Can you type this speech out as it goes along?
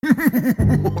Where'd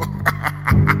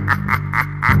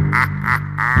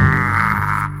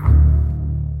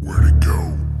it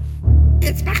go?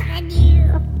 It's behind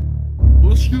you.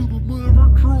 I should have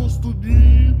never trusted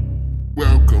you.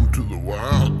 Welcome to the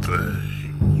Wild Thing.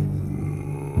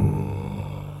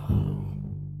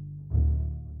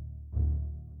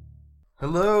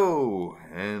 Hello,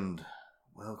 and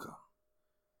welcome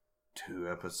to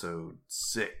episode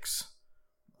 6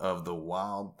 of the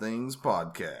Wild Things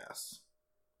podcast.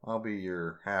 I'll be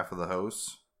your half of the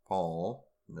host,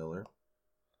 Paul Miller.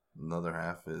 Another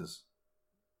half is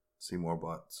Seymour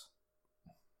Butts.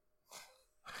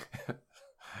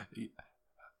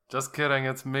 Just kidding,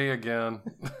 it's me again.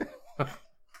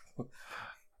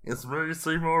 It's me,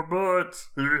 Seymour Butts.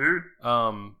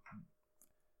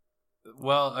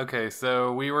 Well, okay,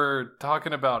 so we were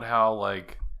talking about how,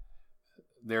 like,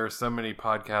 there are so many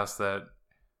podcasts that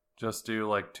just do,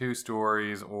 like, 2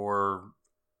 stories, or,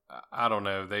 I don't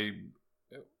know,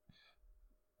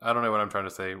 I don't know what I'm trying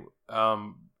to say.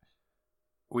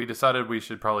 We decided we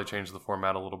should probably change the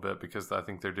format a little bit because I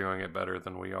think they're doing it better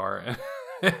than we are.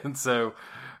 And so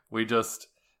we just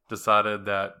decided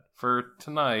that for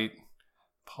tonight,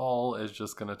 Paul is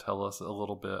just going to tell us a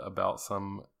little bit about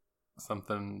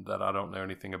something that I don't know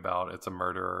anything about. It's a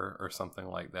murderer or something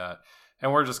like that.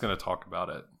 And we're just going to talk about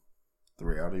it. The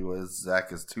reality was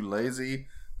Zach is too lazy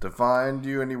to find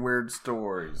you any weird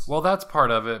stories. Well, that's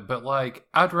part of it. But, like,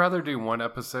 I'd rather do one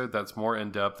episode that's more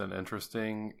in-depth and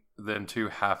interesting than 2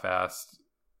 half-assed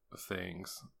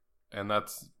things. And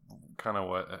that's kind of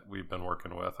what we've been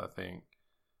working with, I think.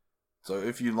 So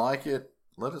if you like it,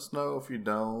 let us know. If you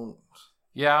don't.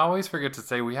 Yeah, I always forget to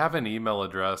say we have an email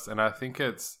address, and I think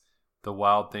it's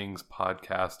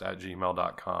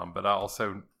thewildthingspodcast@gmail.com, but I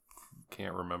also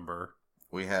can't remember.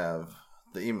 We have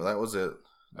the email. That was it.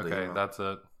 Okay, that's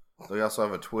it. We also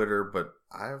have a Twitter, but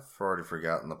I've already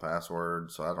forgotten the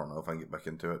password, so I don't know if I can get back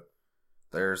into it.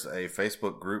 There's a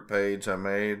Facebook group page I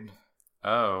made.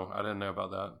 Oh, I didn't know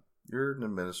about that. You're an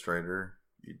administrator.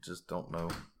 You just don't know.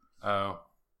 Oh.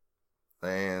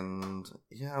 And,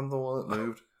 yeah, I'm the one that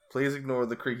moved. Please ignore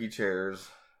the creaky chairs.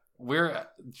 We're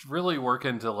really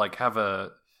working to, like, have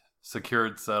a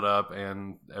secured setup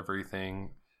and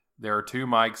everything. There are 2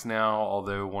 mics now,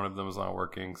 although one of them is not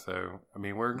working. So, I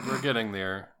mean, we're getting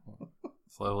there.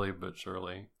 Slowly but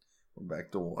surely. We're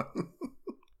back to 1.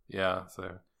 Yeah,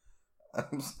 so.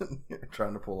 I'm sitting here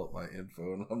trying to pull up my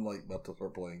info, and I'm, like, about to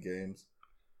start playing games.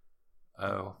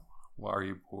 Oh. Why are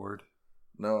you bored?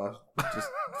 No, I just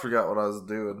forgot what I was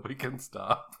doing. We can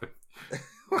stop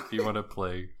if you want to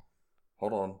play.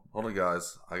 Hold on,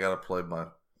 guys. I gotta play my.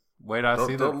 Wait,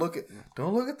 Don't look at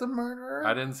the murderer.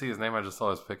 I didn't see his name. I just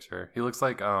saw his picture. He looks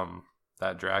like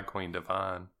that drag queen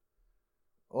Divine.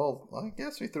 Well, I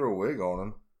guess we threw a wig on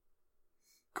him.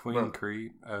 Queen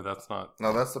Crete. Oh, that's not.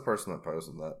 No, that's the person that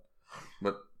posted that.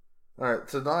 But all right,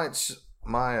 tonight's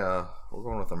we're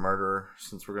going with a murderer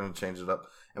since we're gonna change it up.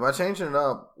 And by changing it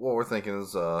up, what we're thinking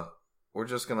is we're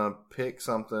just gonna pick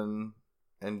something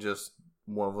and just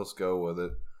one of us go with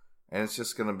it. And it's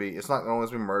just gonna be. It's not gonna always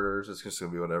be murders. It's just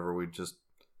gonna be whatever we just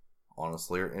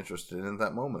honestly are interested in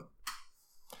that moment.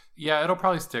 Yeah, it'll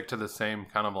probably stick to the same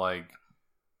kind of like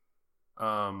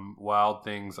Wild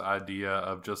Things idea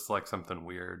of just like something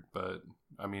weird. But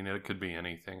I mean, it could be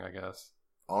anything, I guess.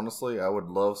 Honestly, I would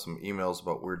love some emails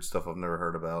about weird stuff I've never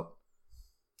heard about.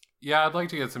 Yeah, I'd like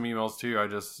to get some emails too. I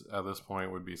just, at this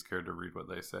point, would be scared to read what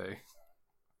they say.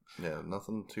 Yeah,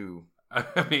 nothing too...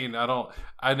 I mean, I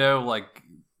know, like,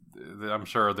 I'm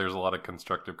sure there's a lot of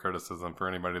constructive criticism for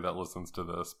anybody that listens to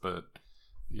this, but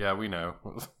yeah, we know.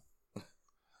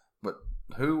 But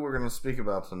who we're going to speak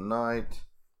about tonight,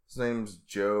 his name's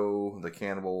Joe the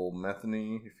Cannibal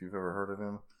Metheny, if you've ever heard of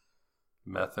him.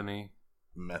 Metheny?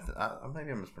 Maybe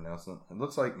I'm mispronouncing it. It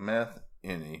looks like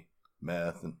Metheny.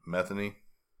 Metheny.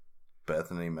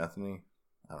 Bethany.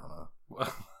 I don't know.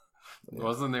 Well, Yeah.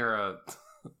 Wasn't there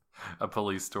a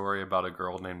police story about a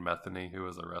girl named Metheny who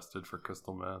was arrested for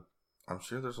crystal meth? I'm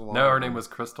sure there's a lot. No, her name was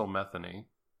Crystal Metheny.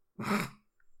 I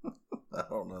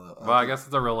don't know that. Well, I guess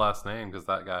it's a real last name because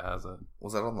that guy has it.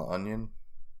 Was that on The Onion?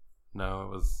 No, it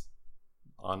was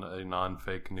on a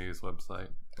non-fake news website.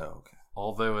 Oh, okay.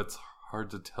 Although it's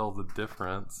hard to tell the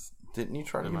difference. Didn't you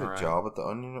try to Am get I a right? job at The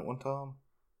Onion at one time?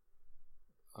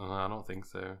 I don't think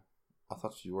so. I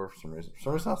thought you were for some reason. For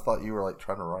some reason, I thought you were like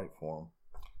trying to write for them.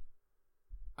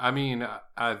 I mean,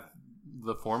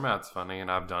 the format's funny,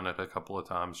 and I've done it a couple of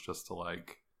times just to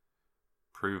like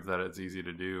prove that it's easy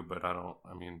to do. But I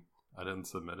didn't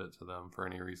submit it to them for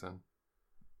any reason.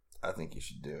 I think you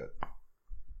should do it.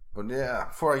 But yeah,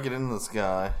 before I get into this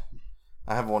guy,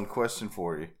 I have one question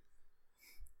for you.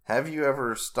 Have you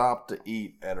ever stopped to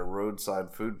eat at a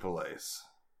roadside food place?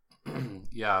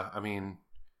 Yeah, I mean,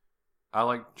 I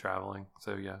like traveling,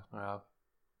 so yeah, I have.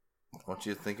 I want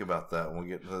you to think about that when we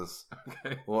get to this.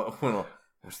 Okay. Well, I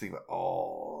was thinking about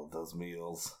all those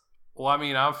meals. Well, I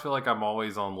mean, I feel like I'm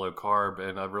always on low carb,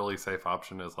 and a really safe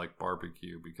option is like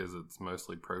barbecue because it's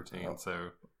mostly protein. Oh. So,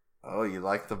 Oh, you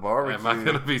like the barbecue? am I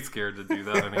going to be scared to do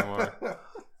that anymore?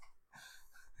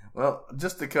 Well,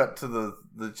 just to cut to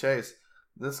the chase,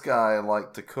 this guy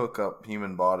liked to cook up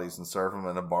human bodies and serve them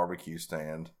in a barbecue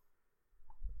stand.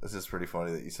 This is pretty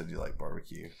funny that you said you like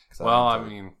barbecue. Well, I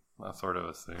mean, I sort of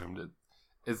assumed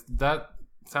it. That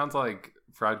sounds like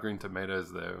fried green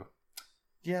tomatoes, though.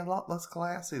 Yeah, a lot less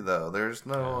classy though. There's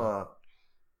no.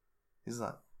 He's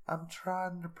like, I'm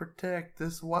trying to protect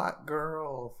this white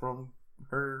girl from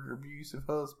her abusive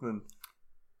husband.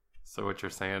 So what you're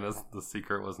saying is the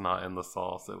secret was not in the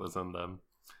sauce; it was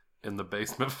in the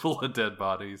basement full of dead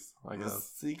bodies. I guess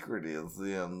the secret is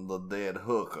in the dead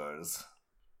hookers.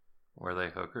 Were they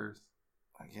hookers?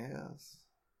 I guess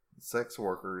sex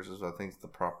workers is, I think, the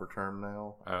proper term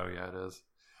now. Oh yeah, it is.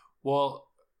 Well,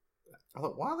 I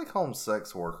thought, why do they call them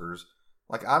sex workers?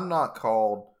 Like, I'm not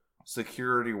called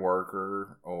security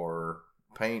worker or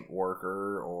paint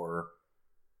worker or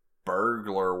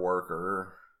burglar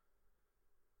worker.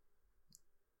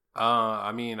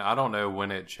 I mean, I don't know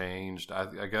when it changed.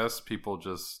 I guess people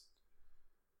just,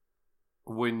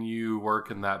 when you work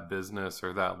in that business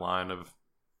or that line of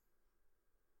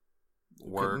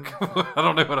work, I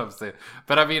don't know what I'm saying.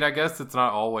 But I mean, I guess it's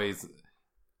not always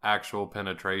actual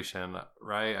penetration,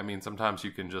 right? I mean, sometimes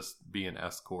you can just be an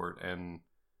escort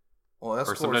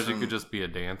or sometimes you could just be a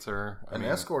dancer. An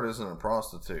escort isn't a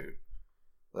prostitute.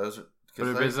 Those are, but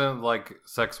it isn't like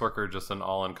sex worker just an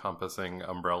all-encompassing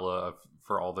umbrella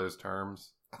for all those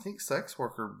terms. I think sex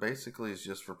worker basically is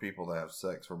just for people that have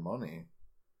sex for money.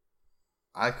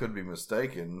 I could be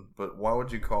mistaken, but why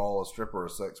would you call a stripper a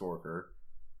sex worker?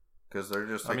 Because they're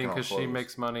just because she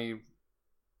makes money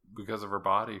because of her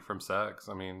body from sex.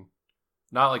 I mean,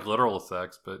 not like literal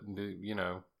sex, but, you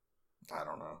know. I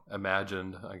don't know.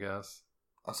 Imagined, I guess.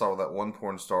 I saw that one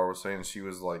porn star was saying she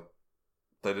was like,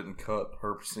 they didn't cut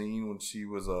her scene when she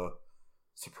was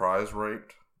surprise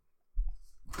raped.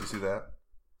 Did you see that?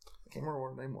 I can't remember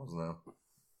what her name was now.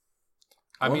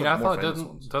 I mean, I thought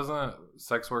doesn't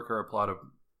sex worker apply to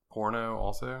porno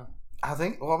also? I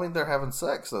think, they're having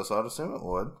sex though, so I'd assume it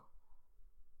would.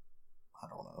 I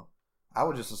don't know. I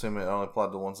would just assume it only applied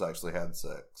to the ones that actually had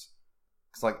sex.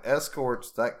 Because, like,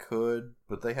 escorts, that could,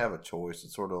 but they have a choice.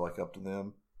 It's sort of, like, up to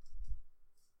them.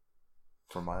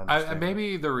 From my understanding.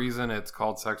 Maybe the reason it's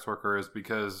called sex worker is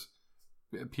because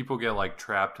people get, like,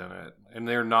 trapped in it. And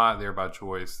they're not there by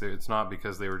choice. It's not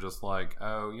because they were just like,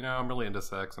 oh, you know, I'm really into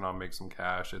sex and I'll make some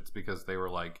cash. It's because they were,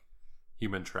 like,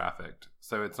 human trafficked.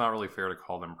 So it's not really fair to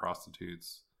call them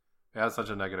prostitutes. It has such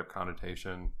a negative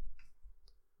connotation.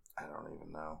 I don't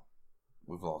even know.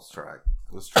 We've lost track.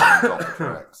 Let's try and off the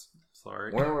tracks.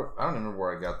 Sorry. I don't remember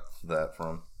where I got that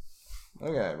from.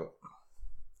 Okay, but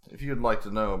if you'd like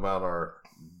to know about our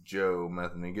Joe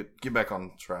Metheny, get back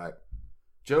on track.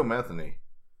 Joe Metheny.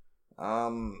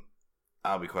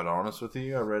 I'll be quite honest with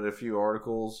you. I read a few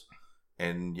articles,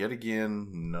 and yet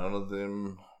again, none of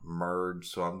them merged,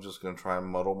 so I'm just going to try and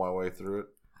muddle my way through it.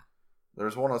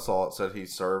 There's one I saw that said he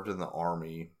served in the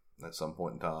Army at some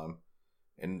point in time.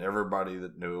 And everybody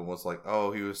that knew him was like,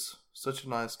 oh, he was such a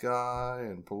nice guy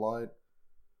and polite.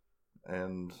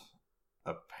 And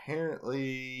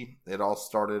apparently it all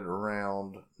started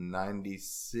around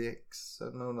 96.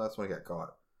 No, that's when he got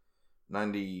caught.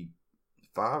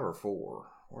 95 or 4.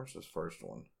 Where's his first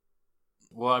one?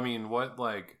 Well, I mean,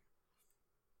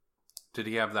 did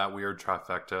he have that weird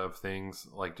trifecta of things?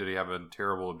 Like, did he have a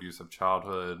terrible abusive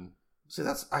childhood? See,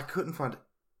 I couldn't find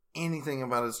anything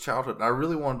about his childhood. I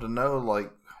really wanted to know, like,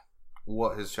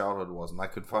 what his childhood was, and I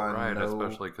could find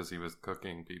especially because he was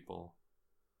cooking people.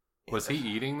 Was he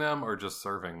eating them or just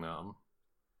serving them?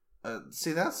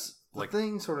 See, that's the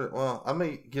thing. Sort of. Well, I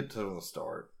may get to the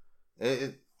start.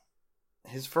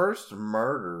 His first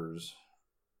murders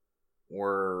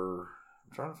were.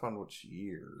 I'm trying to find which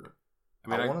year.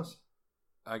 I mean,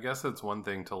 I guess it's one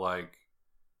thing to like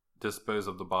dispose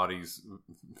of the bodies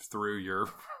through your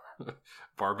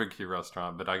barbecue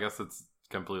restaurant, but I guess it's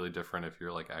completely different if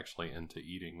you're like actually into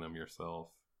eating them yourself.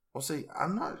 Well, see,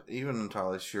 I'm not even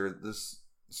entirely sure this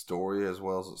story, as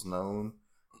well as it's known,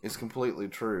 is completely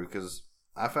true, because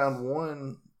I found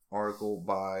one article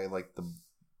by like the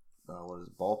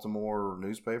Baltimore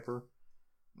newspaper.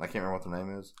 I can't remember what the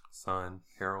name is. Sun,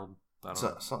 Herald, I don't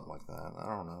know. Something like that. I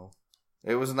don't know.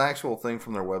 It was an actual thing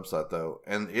from their website though,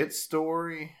 and its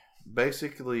story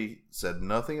basically said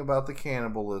nothing about the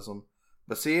cannibalism.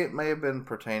 But see, it may have been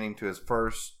pertaining to his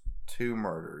first 2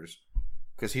 murders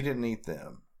because he didn't eat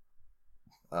them.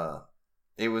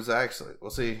 It was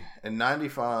actually, in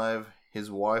 95, his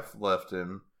wife left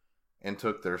him and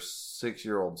took their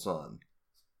 6-year-old son.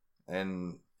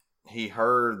 And he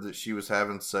heard that she was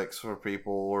having sex for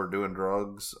people or doing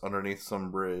drugs underneath some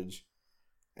bridge.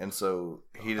 And so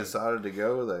he decided to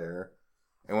go there.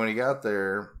 And when he got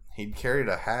there, he'd carried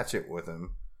a hatchet with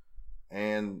him.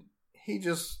 And he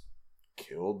just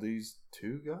killed these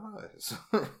 2 guys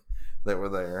that were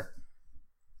there.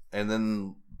 And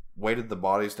then weighted the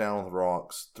bodies down with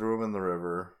rocks, threw them in the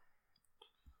river.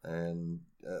 And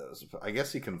I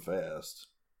guess he confessed.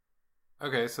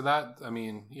 Okay, so that, I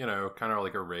mean, kind of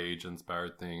like a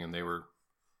rage-inspired thing, and they were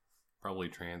probably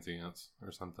transients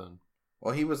or something.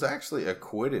 Well, he was actually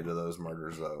acquitted of those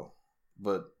murders, though.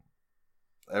 But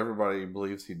everybody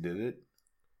believes he did it.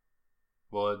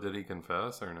 Well, did he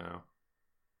confess or no?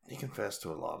 He confessed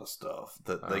to a lot of stuff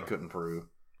that they couldn't prove.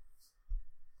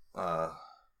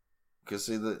 Because,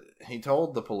 he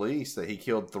told the police that he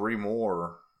killed 3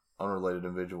 more unrelated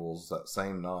individuals that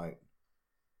same night.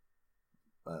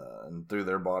 And threw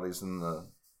their bodies in the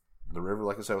river,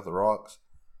 like I said, with the rocks.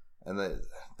 And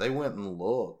they went and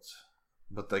looked,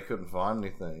 but they couldn't find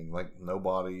anything, like no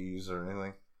bodies or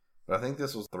anything. But I think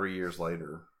this was 3 years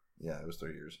later. Yeah, it was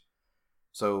 3 years.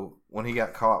 So when he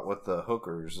got caught with the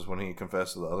hookers is when he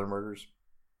confessed to the other murders.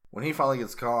 When he finally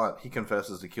gets caught, he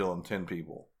confesses to killing 10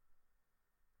 people.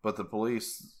 But the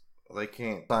police, they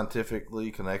can't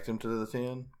scientifically connect him to the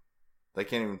 10. They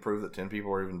can't even prove that 10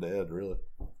 people are even dead, really.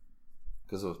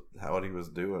 Because of what he was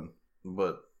doing.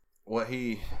 But what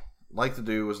he liked to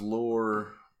do was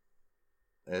lure,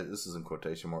 this is in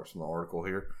quotation marks from the article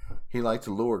here, he liked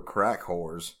to lure crack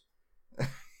whores.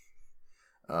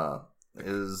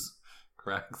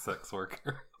 Crack sex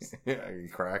workers. Yeah,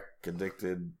 crack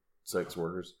addicted sex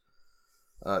workers.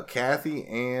 Kathy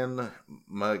Ann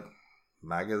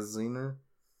Magaziner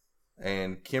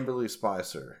and Kimberly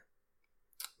Spicer.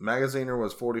 Magaziner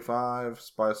was 45,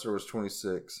 Spicer was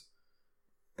 26.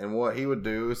 And what he would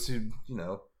do is he'd,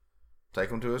 take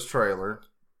them to his trailer.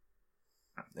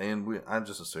 And I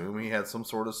just assume he had some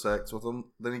sort of sex with them.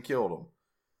 Then he killed them.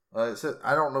 It said,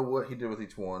 I don't know what he did with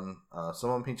each one. Some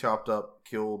of them he chopped up,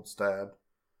 killed, stabbed.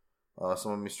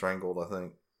 Some of them he strangled, I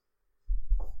think.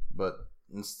 But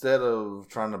instead of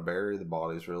trying to bury the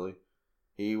bodies, really,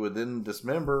 he would then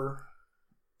dismember,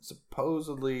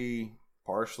 supposedly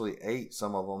partially ate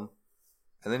some of them,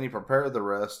 and then he prepared the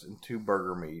rest into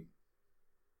burger meat,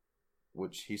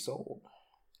 which he sold.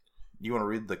 You want to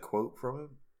read the quote from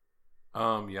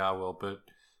him? Yeah, I will, but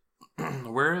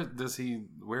where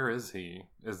is he?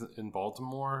 Is it in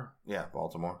Baltimore? Yeah,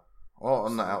 Baltimore. Well,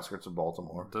 on the outskirts of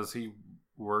Baltimore. Does he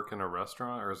work in a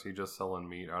restaurant, or is he just selling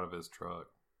meat out of his truck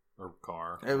or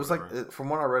car? It was from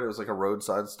what I read, it was like a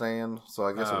roadside stand, so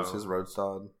I guess it was his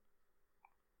roadside.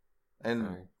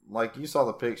 And like you saw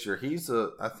the picture,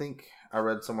 I think I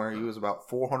read somewhere he was about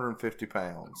 450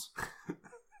 pounds.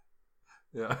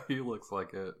 Yeah, he looks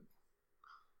like it.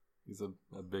 He's a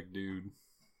big dude.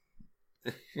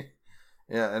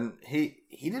 Yeah, and he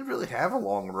didn't really have a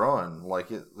long run. Like,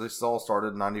 this all started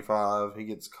in 95. He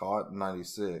gets caught in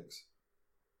 96.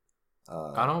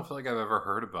 I don't feel like I've ever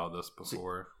heard about this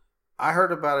before. See, I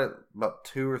heard about it about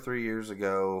 2 or 3 years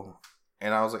ago,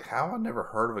 and I was like, how have I never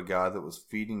heard of a guy that was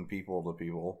feeding people to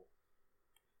people?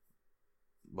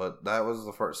 But that was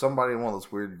the first. Somebody in one of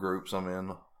those weird groups I'm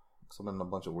in. I'm in a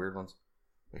bunch of weird ones.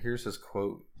 But here's his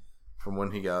quote from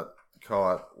when he got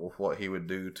caught with what he would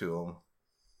do to them.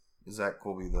 Zach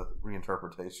will be the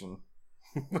reinterpretation.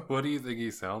 What do you think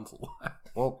he sounds like?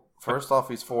 Well, first off,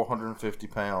 he's 450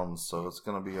 pounds, so it's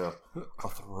going to be a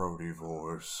throaty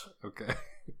voice. Okay.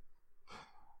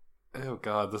 Oh,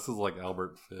 God, this is like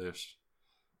Albert Fish.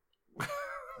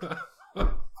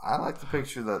 I like to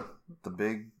picture that the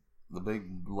big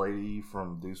lady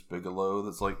from Deuce Bigelow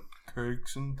that's like,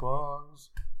 cakes and pies,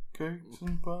 cakes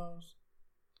and pies.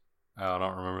 Oh, I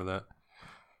don't remember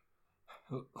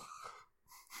that.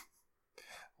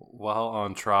 While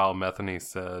on trial, Metheny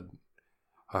said,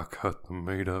 I cut the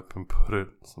meat up and put it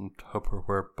in some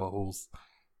Tupperware bowls,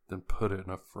 then put it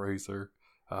in a freezer.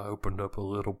 I opened up a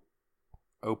little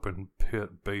open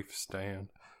pit beef stand.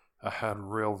 I had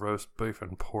real roast beef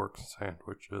and pork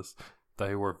sandwiches.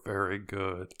 They were very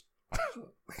good.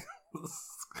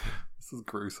 This is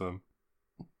gruesome.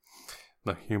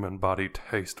 The human body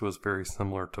taste was very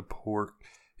similar to pork.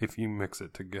 If you mix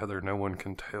it together, no one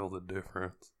can tell the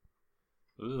difference.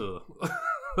 Ugh.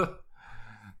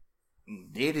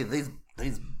 Daddy, these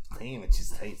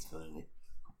sandwiches taste funny.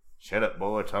 Shut up,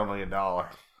 boy. It's only $1.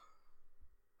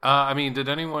 I mean, did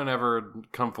anyone ever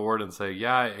come forward and say,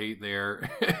 yeah, I ate there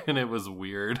and it was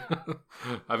weird?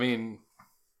 I mean,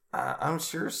 I'm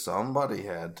sure somebody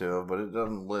had to, but it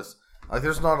doesn't list. Like,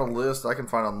 there's not a list I can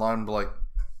find online, but like,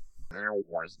 there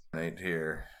was ate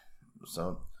here.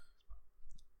 So,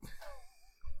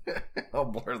 I'll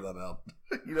blur that out.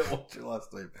 You don't want your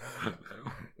last name.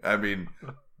 I mean,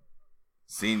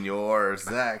 Senor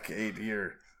Zach ate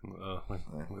here.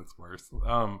 It's worse.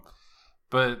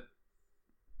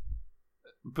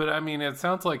 But I mean, it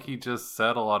sounds like he just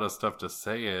said a lot of stuff to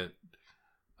say it.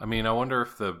 I mean, I wonder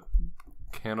if the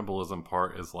cannibalism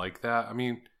part is like that. I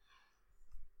mean,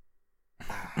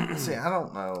 see, I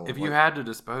don't know. If you had to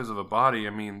dispose of a body, I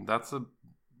mean, that's a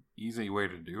easy way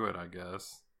to do it, I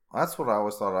guess. That's what I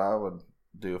always thought I would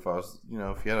do if I was,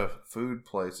 if you had a food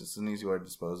place, it's an easy way to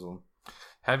dispose of them.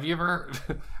 Have you ever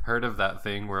heard of that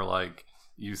thing where, like,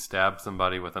 you stab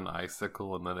somebody with an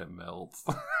icicle and then it melts?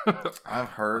 I've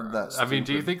heard that. I mean,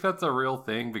 do you think that's a real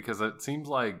thing? Because it seems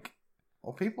like...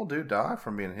 Well, people do die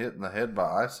from being hit in the head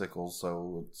by icicles,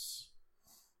 so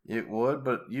it would,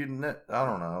 but I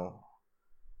don't know.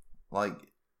 Like,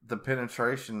 the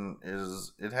penetration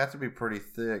it'd have to be pretty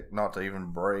thick not to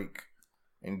even break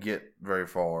and get very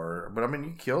far. But I mean,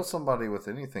 you kill somebody with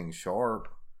anything sharp.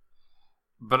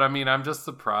 But I mean, I'm just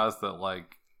surprised that,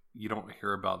 like, you don't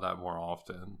hear about that more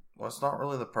often. Well, it's not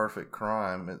really the perfect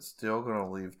crime. It's still going to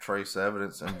leave trace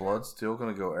evidence, and blood's still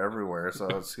going to go everywhere. So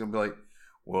it's going to be like,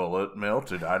 well, it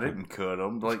melted. I didn't cut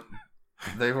them. Like,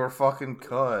 they were fucking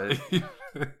cut.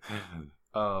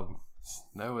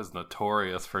 Snow is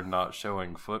notorious for not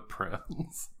showing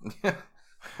footprints. Yeah.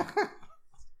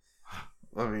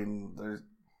 I mean,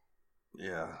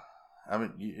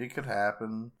 it could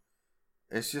happen.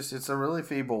 It's a really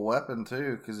feeble weapon,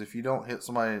 too, because if you don't hit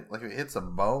somebody, like if it hits a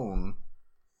bone,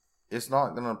 it's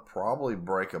not going to probably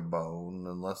break a bone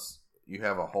unless you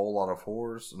have a whole lot of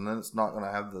force, and then it's not going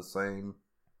to have the same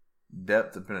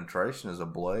depth of penetration as a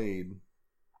blade.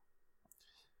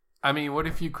 I mean, what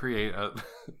if you create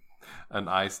an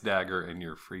ice dagger in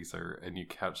your freezer and you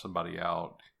catch somebody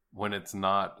out when it's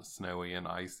not snowy and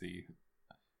icy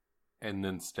and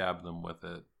then stab them with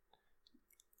it?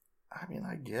 I mean,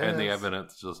 I guess. And the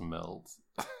evidence just melts.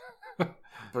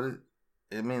 But,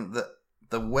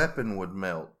 the weapon would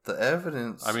melt. The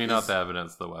evidence... I mean, not the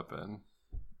evidence, the weapon.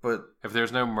 But... If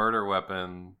there's no murder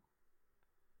weapon...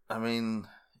 I mean,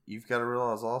 you've got to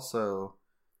realize also,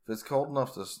 if it's cold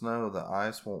enough to snow, the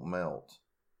ice won't melt.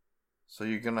 So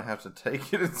you're going to have to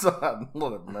take it inside and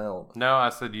let it melt. No, I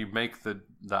said you make the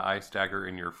ice dagger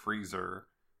in your freezer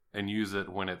and use it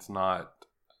when it's not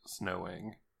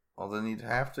snowing. Well, then you'd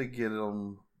have to get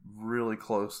them really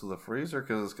close to the freezer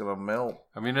because it's going to melt.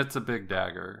 I mean, it's a big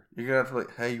dagger. You're going to have to be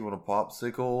like, hey, you want a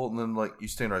popsicle? And then, like, you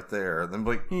stand right there. And then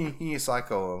be like,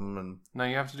 psycho them. And... No,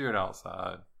 you have to do it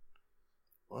outside.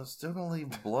 Well, it's still going to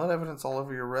leave blood evidence all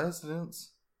over your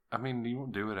residence. I mean, you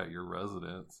won't do it at your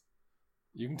residence.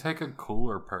 You can take a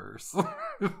cooler purse.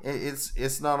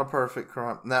 It's not a perfect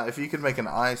crime. Now, if you could make an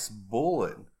ice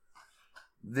bullet,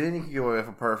 then you could go away with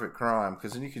a perfect crime,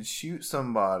 because then you could shoot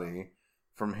somebody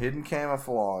from hidden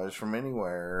camouflage from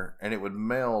anywhere, and it would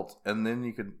melt, and then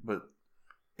you could... But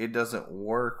it doesn't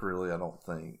work, really, I don't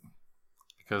think.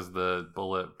 Because the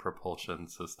bullet propulsion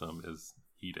system is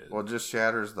heated. Well, it just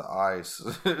shatters the ice.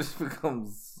 It just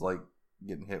becomes, like,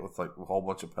 getting hit with, like, a whole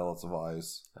bunch of pellets of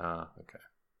ice. Okay.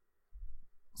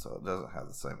 So it doesn't have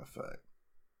the same effect.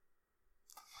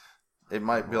 It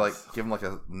might be like, give them like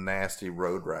a nasty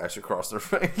road rash across their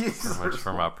face. Pretty much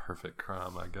for my perfect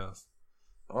crime, I guess.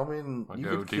 I mean, I'll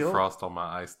go defrost all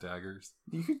my ice daggers.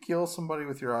 You could kill somebody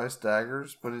with your ice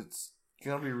daggers, but it's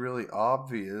going to be really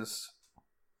obvious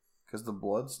because the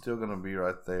blood's still going to be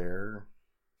right there.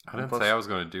 I didn't say I was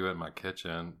going to do it in my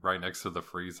kitchen, right next to the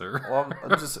freezer. Well,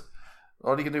 I'm just...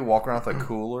 All you can do, walk around with a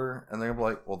cooler, and they're going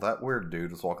to be like, well, that weird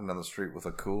dude was walking down the street with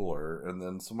a cooler, and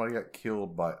then somebody got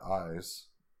killed by ice.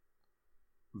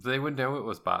 They would know it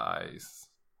was by ice,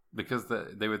 because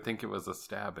they would think it was a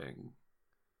stabbing.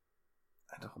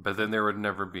 But then there would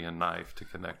never be a knife to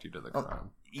connect you to the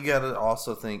crime. You got to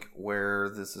also think where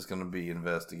this is going to be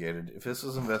investigated. If this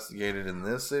was investigated in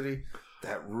this city,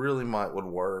 that really would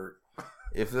work.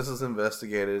 If this is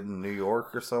investigated in New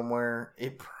York or somewhere,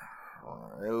 it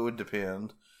would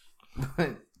depend.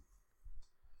 But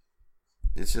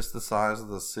it's just the size of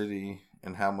the city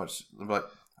and how much... Like,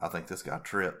 I think this guy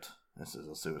tripped. This is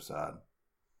a suicide.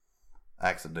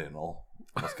 Accidental.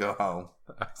 Let's go home.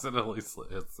 Accidentally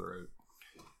slit his throat.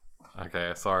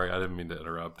 Okay, sorry. I didn't mean to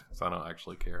interrupt because I don't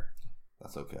actually care.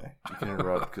 That's okay. You can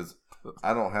interrupt because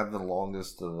I don't have the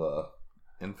longest of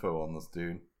info on this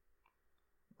dude.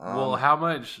 Well, how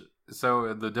much?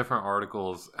 So the different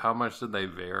articles, how much did they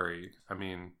vary? I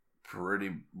mean,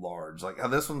 pretty large. Like how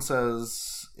this one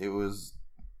says it was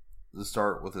to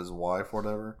start with his wife or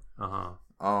whatever.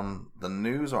 The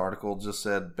news article just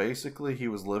said basically he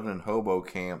was living in hobo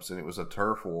camps and it was a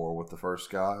turf war with the first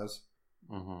guys.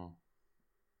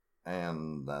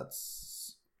 And that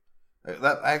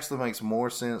actually makes more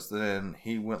sense than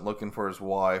he went looking for his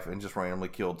wife and just randomly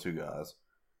killed 2 guys.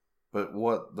 But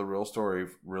what the real story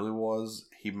really was,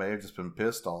 he may have just been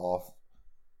pissed off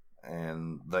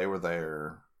and they were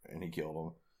there and he killed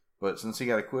them. But since he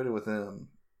got acquitted with them,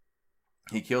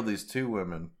 he killed these 2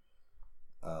 women,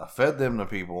 fed them to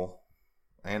people,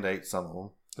 and ate some of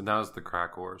them. And that was the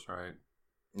crack wars, right?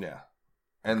 Yeah.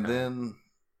 And then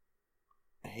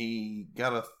he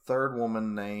got a 3rd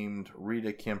woman named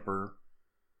Rita Kemper.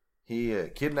 He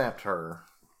kidnapped her,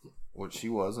 which she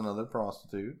was another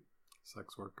prostitute.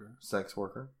 Sex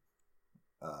worker.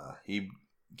 He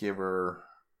gave her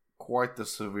quite the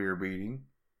severe beating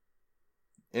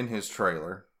in his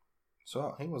trailer.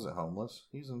 So he wasn't homeless.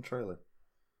 He was in a trailer.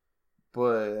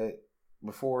 But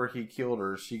before he killed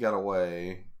her, she got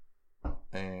away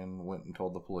and went and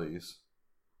told the police.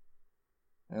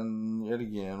 And yet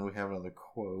again, we have another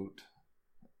quote.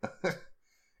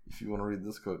 If you want to read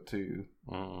this quote too.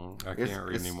 I can't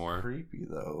read anymore. It's creepy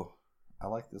though. I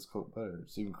like this quote better.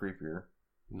 It's even creepier.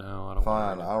 No, I don't.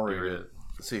 Fine, I'll read it.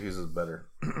 Let's see whose is better.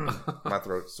 My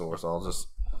throat's sore, so I'm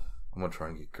gonna try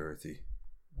and get girthy.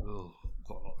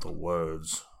 The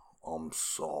words "I'm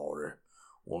sorry"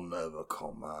 will never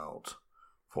come out,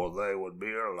 for they would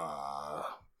be a lie.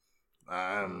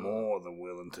 I am more than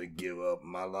willing to give up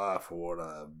my life for what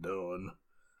I have done,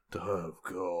 to have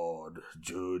God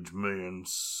judge me and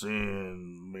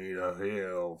send me to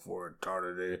hell for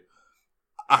eternity.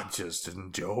 I just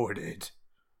enjoyed it.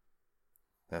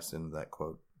 That's the end of that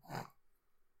quote.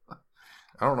 I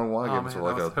don't know why I gave it to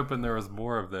I was hoping there was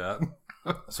more of that.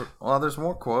 There's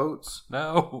more quotes.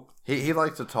 No. He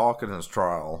liked to talk in his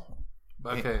trial.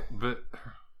 Okay, but...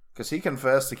 Because he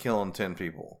confessed to killing 10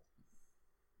 people.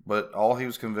 But all he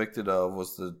was convicted of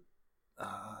was the...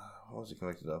 what was he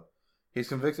convicted of? He's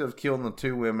convicted of killing the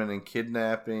 2 women and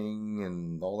kidnapping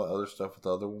and all that other stuff with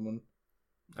the other woman.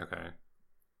 Okay.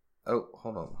 Oh,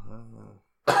 hold on.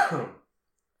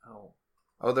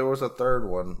 Oh, there was a 3rd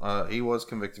one. He was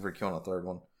convicted for killing a 3rd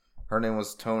one. Her name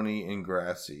was Tony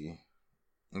Ingracia.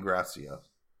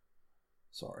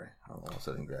 Sorry, I don't know why I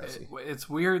said Ingracia. It's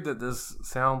weird that this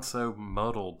sounds so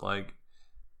muddled. Like,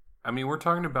 I mean, we're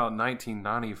talking about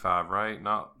 1995, right?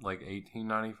 Not like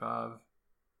 1895.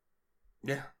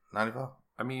 Yeah, 95.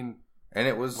 I mean, and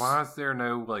it was. Why is there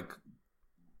no like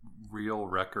real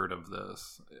record of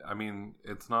this? I mean,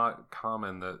 it's not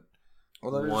common that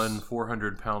one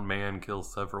 400-pound man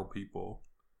kills several people.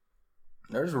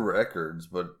 There's records,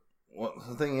 but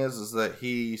the thing is that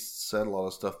he said a lot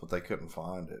of stuff, but they couldn't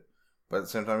find it. But at the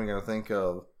same time, you got to think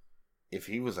of if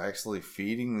he was actually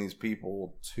feeding these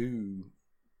people to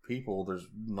people, there's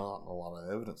not a lot of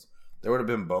evidence. There would have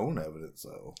been bone evidence,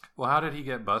 though. Well, how did he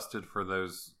get busted for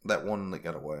those? That one that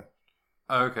got away.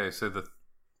 Okay, so the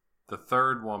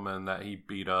 3rd woman that he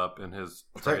beat up in his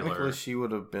trailer. Technically, she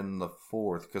would have been the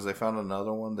 4th, because they found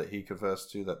another one that he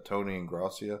confessed to, that Tony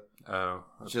Ingracia. Oh.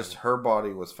 Okay. Just her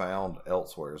body was found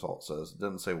elsewhere, is all it says. It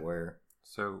doesn't say where.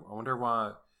 So, I wonder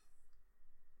why...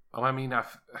 Oh, I mean,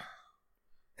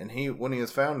 And when he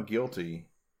was found guilty,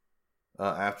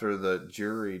 after the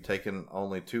jury taken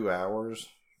only 2 hours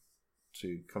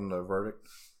to come to a verdict,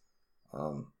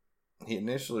 he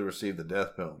initially received the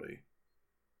death penalty.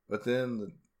 But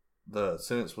then the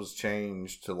sentence was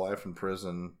changed to life in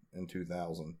prison in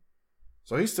 2000.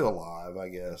 So he's still alive, I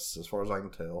guess, as far as I can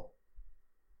tell.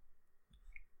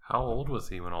 How old was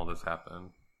he when all this happened?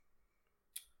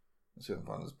 Let's see if I can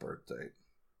find his birth date.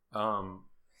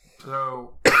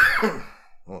 So...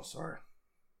 Oh, sorry.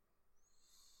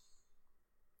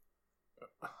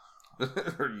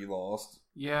 Are you lost?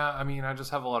 Yeah, I mean, I just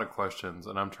have a lot of questions,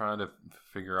 and I'm trying to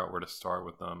figure out where to start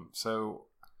with them. So...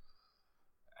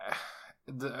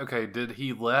 Okay, did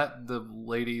he let the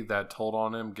lady that told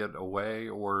on him get away,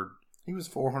 or... He was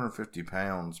 450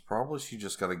 pounds. Probably she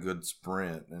just got a good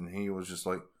sprint, and he was just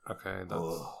like... Okay, that's...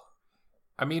 Ugh.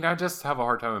 I mean, I just have a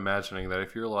hard time imagining that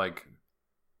if you're, like,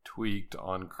 tweaked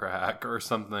on crack or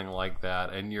something like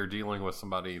that, and you're dealing with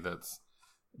somebody that's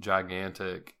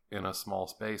gigantic in a small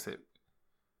space, it...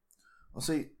 Well,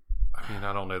 see... I mean,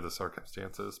 I don't know the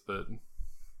circumstances, but...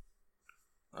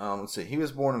 Let's see. He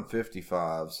was born in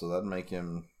 55, so that'd make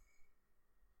him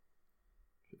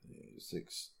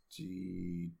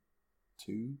 62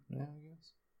 now, I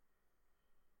guess.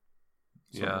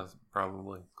 Yeah,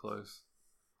 probably close.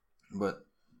 But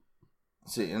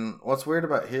see, and what's weird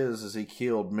about his is he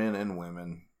killed men and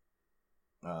women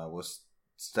with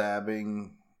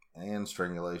stabbing and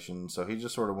strangulation. So he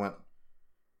just sort of went.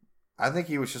 I think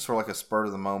he was just sort of like a spur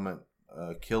of the moment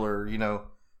killer,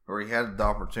 where he had the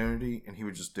opportunity and he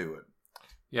would just do it.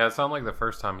 Yeah, it sounded like the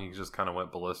first time he just kind of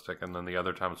went ballistic, and then the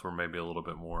other times were maybe a little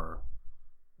bit more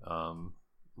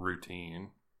routine.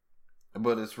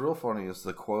 But it's real funny is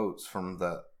the quotes from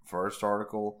that first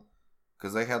article,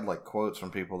 because they had like quotes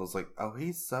from people that's like, oh,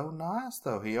 he's so nice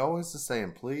though. He always is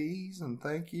saying please and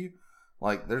thank you.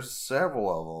 Like there's several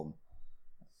of them.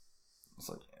 It's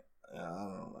like, I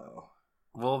don't know.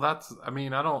 Well,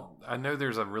 I know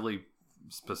there's a really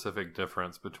specific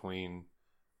difference between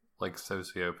like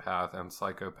sociopath and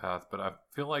psychopath, but I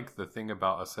feel like the thing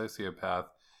about a sociopath,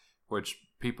 which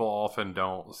people often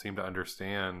don't seem to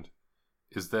understand,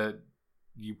 is that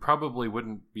you probably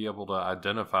wouldn't be able to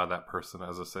identify that person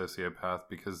as a sociopath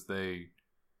because they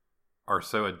are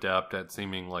so adept at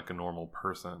seeming like a normal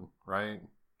person, right?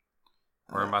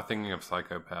 Or am I thinking of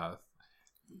psychopath?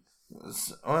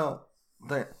 Well,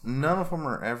 none of them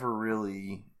are ever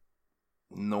really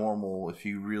normal if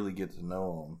you really get to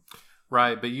know them.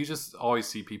 Right, but you just always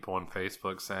see people on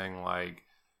Facebook saying like,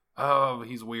 oh,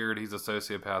 he's weird, he's a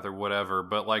sociopath or whatever.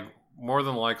 But like more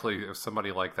than likely, if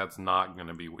somebody like that's not going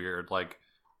to be weird. Like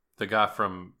the guy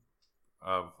from,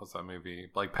 what's that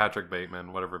movie? Like Patrick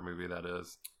Bateman, whatever movie that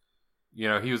is.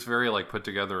 He was very like put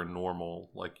together and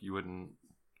normal. Like you wouldn't.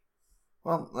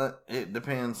 Well, it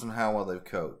depends on how well they've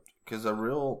coped. Because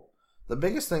the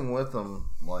biggest thing with them,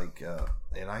 like,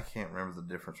 and I can't remember the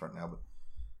difference right now, but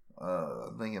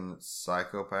I'm thinking it's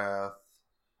psychopath,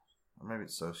 or maybe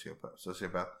it's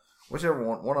sociopath. Whichever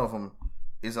one of them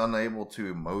is unable to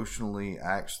emotionally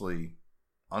actually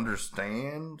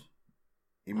understand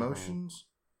emotions,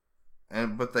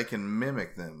 but they can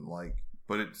mimic them,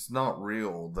 but it's not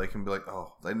real. They can be like,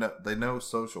 oh, they know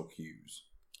social cues.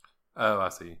 Oh, I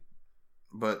see.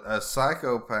 But a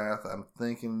psychopath, I'm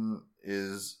thinking,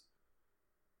 is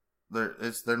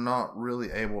they're not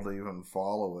really able to even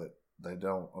follow it. They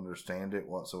don't understand it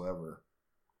whatsoever.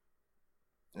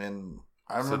 And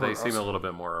so they seem a little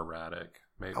bit more erratic.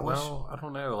 Maybe. I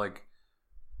don't know. Like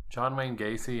John Wayne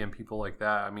Gacy and people like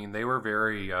that. I mean, they were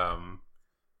very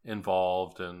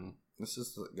involved in. This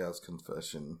is the guy's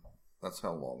confession. That's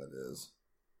how long it is.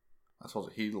 I told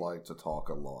you he liked to talk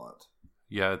a lot.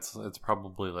 Yeah, it's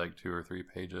probably like 2 or 3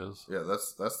 pages. Yeah,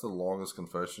 that's the longest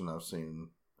confession I've seen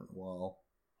in a while.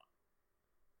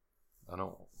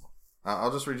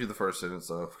 I'll just read you the first sentence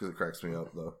though, because it cracks me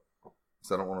up though,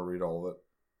 because I don't want to read all of it.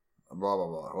 Blah blah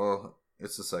blah. Well,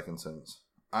 it's the second sentence.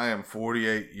 I am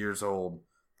 48 years old.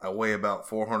 I weigh about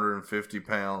 450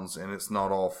 pounds, and it's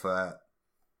not all fat.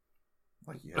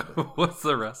 Like, yeah. What's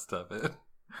the rest of it?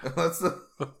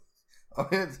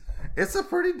 It's a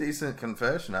pretty decent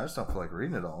confession. I just don't feel like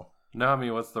reading it all. No, I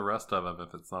mean, what's the rest of it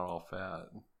if it's not all fat?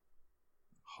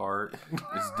 Heart.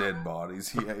 It's dead bodies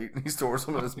he ate, and he stores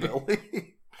them in his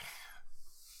belly.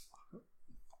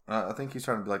 I think he's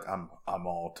trying to be like, I'm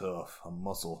all tough. I'm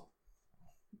muscle.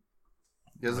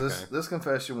 Because this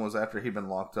confession was after he'd been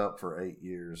locked up for 8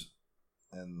 years.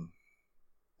 And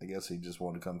I guess he just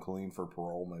wanted to come clean for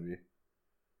parole, maybe.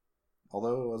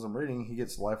 Although, as I'm reading, he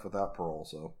gets life without parole,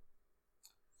 so.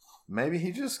 Maybe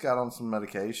he just got on some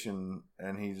medication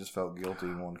and he just felt guilty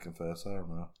and wanted to confess. I don't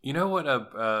know. You know what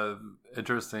a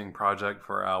interesting project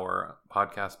for our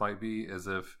podcast might be is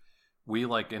if we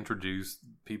like introduce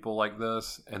people like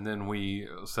this and then we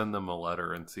send them a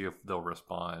letter and see if they'll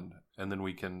respond, and then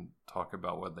we can talk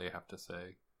about what they have to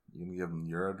say. You can give them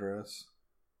your address?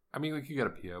 I mean, we could get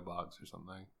a P.O. box or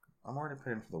something. I'm already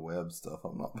paying for the web stuff.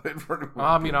 I'm not paying for it.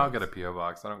 I mean, I'll get a P.O.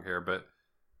 box. I don't care, but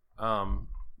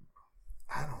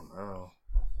I don't know.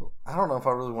 I don't know if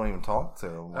I really want to even talk to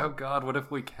him. Oh God, what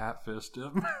if we catfished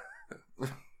him?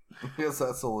 Yes,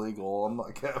 that's illegal. I'm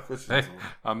not catfishing Hey, him.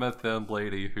 I met the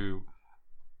lady who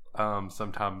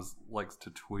sometimes likes to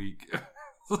tweak.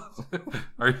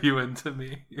 Are you into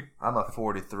me? I'm a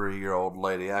 43-year-old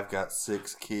lady. I've got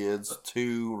 6 kids,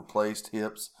 2 replaced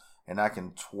hips, and I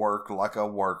can twerk like a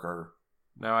worker.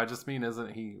 No, I just mean,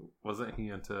 wasn't he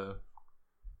into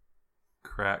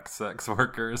crack sex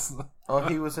workers? Oh,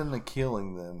 he was into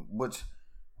killing them, which,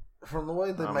 from the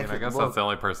way they make it I guess look, that's the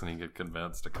only person he could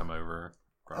convince to come over,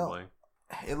 probably.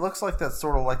 It looks like that's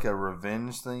sort of like a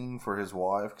revenge thing for his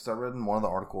wife, because I read in one of the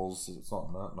articles, it's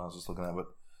not that, and I was just looking at it, but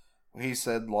he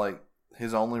said, like,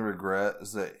 his only regret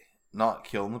is that not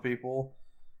killing the people,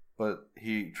 but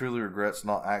he truly regrets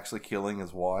not actually killing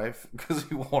his wife, because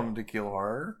he wanted to kill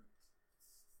her.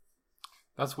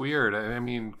 That's weird. I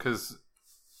mean, because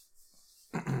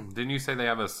Didn't you say they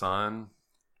have a son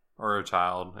or a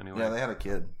child? Anyway, Yeah, they had a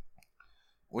kid.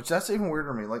 Which that's even weirder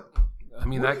to me. Like, I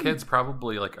mean, that kid's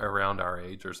probably like around our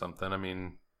age or something. I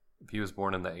mean, if he was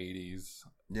born in the 80s.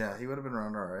 Yeah, he would have been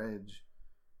around our age.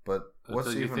 But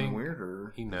what's even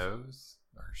weirder... He knows,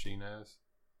 or she knows.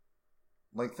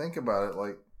 Like, think about it.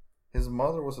 Like, his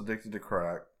mother was addicted to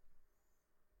crack.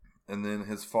 And then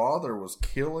his father was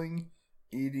killing,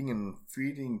 eating, and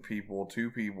feeding people to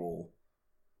people.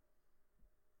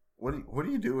 What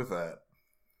do you do with that?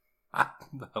 I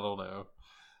don't know.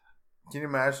 Can you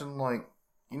imagine, like,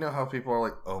 you know how people are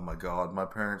like, oh my god, my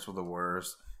parents were the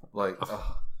worst. Like,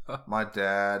 my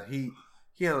dad, he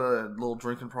had a little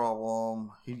drinking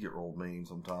problem. He'd get real mean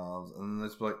sometimes. And then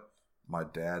it's like, my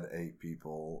dad ate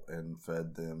people and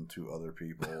fed them to other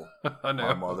people. I know.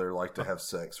 My mother liked to have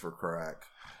sex for crack.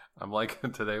 I'm like,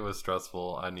 today was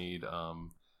stressful. I need, a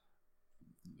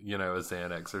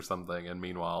Xanax or something. And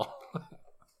meanwhile,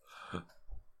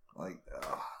 like,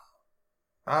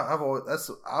 I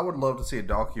would love to see a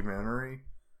documentary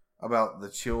about the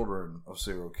children of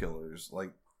serial killers.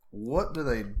 Like, what do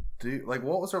they do? Like,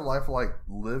 what was their life like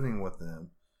living with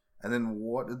them? And then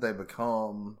what did they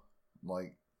become?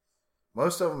 Like,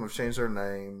 most of them have changed their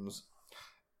names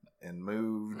and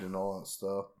moved and all that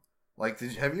stuff. Like,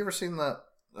 have you ever seen that?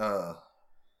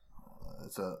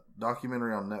 It's a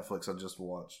documentary on Netflix I just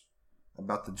watched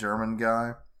about the German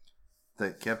guy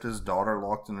that kept his daughter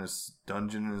locked in his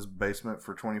dungeon in his basement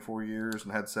for 24 years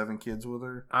and had 7 kids with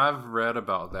her. I've read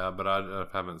about that, but I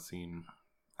haven't seen.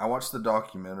 I watched the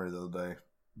documentary the other day.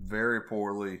 Very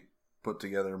poorly put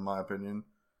together, in my opinion.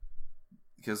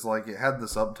 Because, like, it had the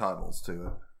subtitles to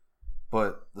it.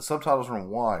 But the subtitles were in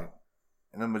white.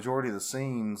 And the majority of the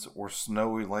scenes were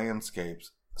snowy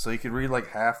landscapes. So you could read, like,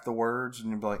 half the words and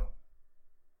you'd be like,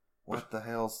 what the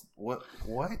hell's... What?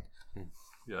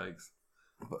 Yikes.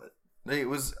 But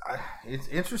it's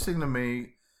interesting to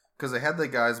me because they had the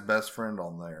guy's best friend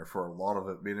on there for a lot of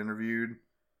it being interviewed.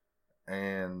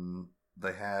 And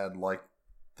they had, like,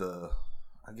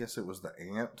 I guess it was the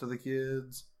aunt to the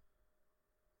kids.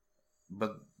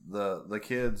 But the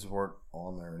kids weren't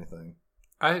on there or anything.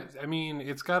 I mean,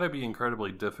 it's got to be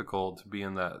incredibly difficult to be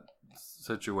in that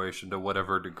situation to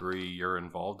whatever degree you're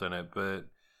involved in it. But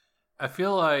I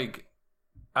feel like,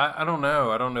 I don't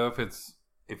know. I don't know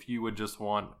if you would just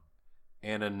want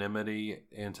anonymity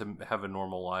and to have a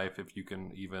normal life, if you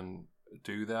can even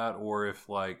do that. Or if,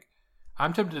 like,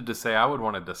 I'm tempted to say I would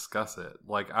want to discuss it.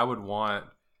 Like, I would want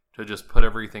to just put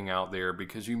everything out there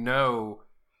because,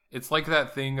 it's like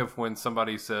that thing of when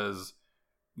somebody says,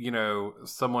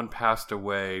 someone passed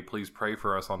away, please pray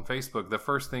for us on Facebook. The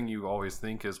first thing you always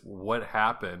think is what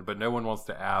happened, but no one wants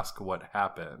to ask what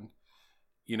happened.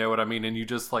 You know what I mean? And you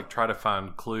just, like, try to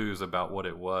find clues about what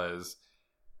it was.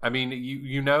 I mean,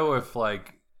 if,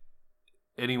 like,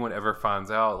 anyone ever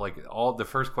finds out, like, the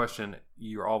first question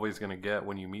you're always going to get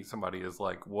when you meet somebody is,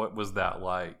 like, what was that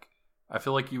like? I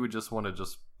feel like you would just want to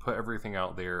just put everything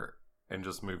out there and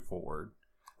just move forward.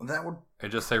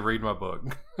 And just say, read my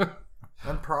book.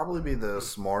 That'd probably be the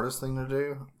smartest thing to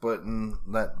do. But in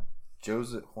that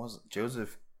Joseph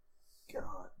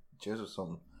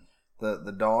something.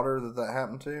 The daughter that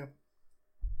happened to,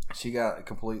 she got a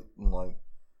complete, like,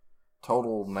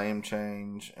 total name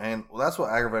change. And that's what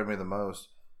aggravated me the most,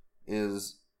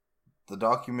 is the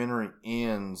documentary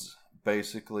ends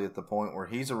basically at the point where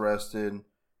he's arrested and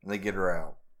they get her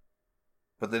out.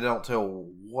 But they don't tell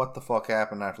what the fuck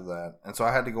happened after that. And so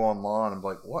I had to go online and be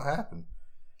like, what happened?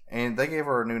 And they gave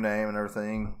her a new name and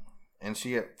everything. And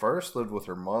she at first lived with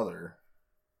her mother.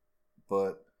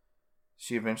 But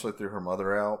she eventually threw her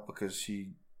mother out because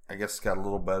she, I guess, got a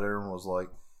little better and was like,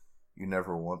 you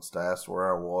never once asked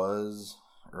where I was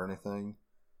or anything.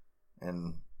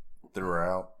 And threw her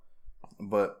out.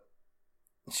 But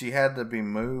she had to be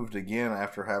moved again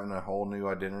after having a whole new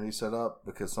identity set up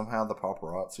because somehow the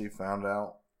paparazzi found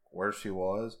out where she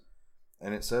was.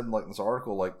 And it said, like, in this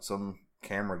article, like, some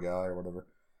camera guy or whatever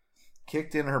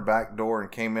kicked in her back door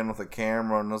and came in with a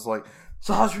camera and was like,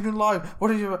 so how's your new life?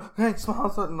 What are you, hey, smile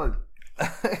something, like,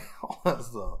 all that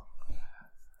stuff.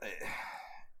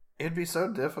 It'd be so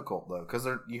difficult, though, because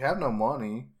you have no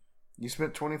money. You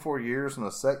spent 24 years in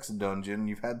a sex dungeon.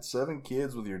 You've had 7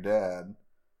 kids with your dad.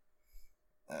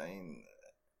 I mean,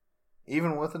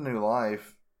 even with a new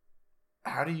life,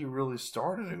 how do you really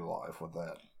start a new life with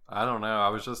that? I don't know. I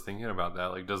was just thinking about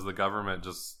that. Like, does the government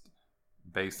just,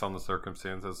 based on the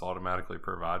circumstances, automatically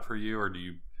provide for you? Or do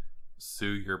you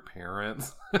sue your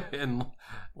parents and,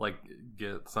 like,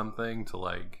 get something to,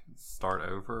 like, start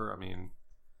over? I mean,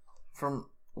 from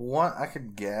what I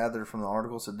could gather from the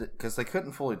articles, because they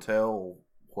couldn't fully tell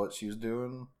what she was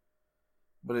doing,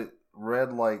 but it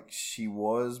read like she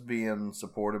was being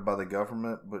supported by the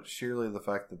government, but surely the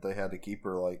fact that they had to keep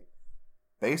her like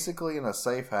basically in a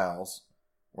safe house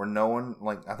where no one,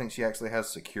 like, I think she actually has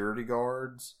security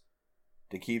guards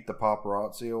to keep the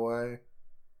paparazzi away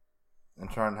and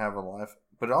try and have a life.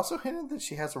 But it also hinted that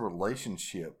she has a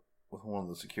relationship with one of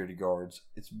the security guards.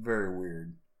 It's very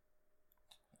weird.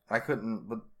 I couldn't,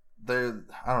 but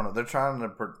I don't know. They're trying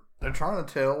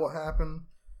to tell what happened,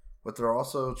 but they're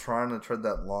also trying to tread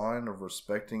that line of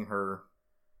respecting her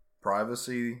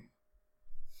privacy,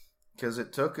 because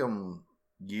it took them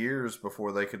years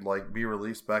before they could like be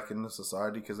released back into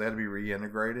society, because they had to be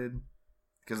reintegrated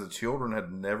because the children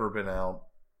had never been out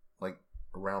like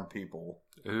around people.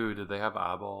 Ooh, did they have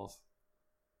eyeballs?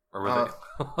 Or were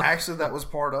they? Actually, that was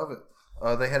part of it.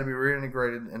 They had to be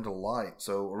reintegrated into light.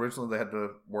 So originally they had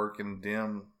to work in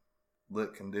dim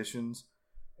lit conditions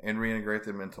and reintegrate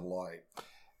them into light.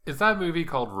 Is that movie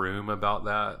called Room about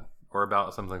that, or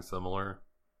about something similar?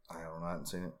 I don't know. I haven't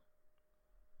seen it.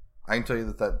 I can tell you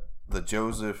that the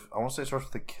Joseph, I want to say it starts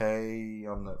with a K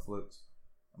on Netflix.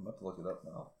 I'm about to look it up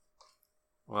now.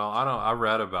 Well, I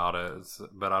read about it,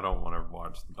 but I don't want to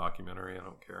watch the documentary. I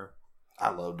don't care. I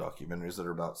love documentaries that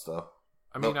are about stuff.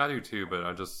 I mean, I do too,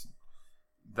 but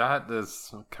that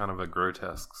is kind of a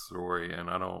grotesque story, and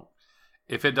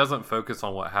if it doesn't focus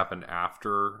on what happened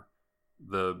after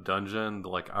the dungeon,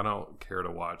 like, I don't care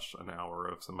to watch an hour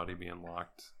of somebody being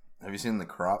locked. Have you seen the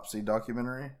Cropsey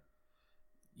documentary?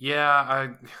 Yeah,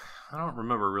 I don't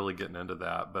remember really getting into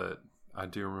that, but I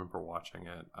do remember watching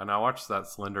it. And I watched that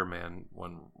Slender Man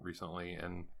one recently,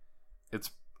 and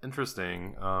it's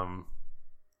interesting.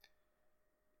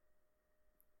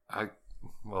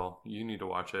 You need to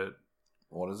watch it.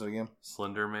 What is it again?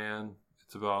 Slender Man.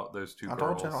 It's about those two girls. I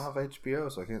told you I don't have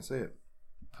HBO, so I can't see it.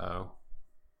 Oh.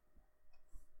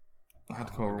 I have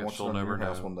to come over and watch it on your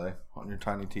house one day on your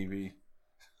tiny TV.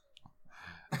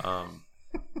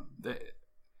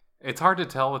 It's hard to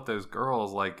tell with those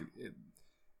girls. Like,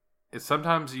 it's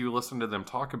sometimes you listen to them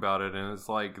talk about it, and it's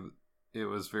like it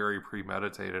was very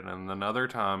premeditated, and then other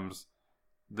times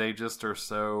they just are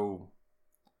so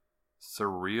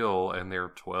surreal, and they're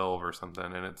 12 or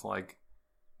something, and it's like,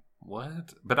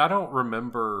 what? But I don't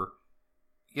remember.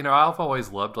 I've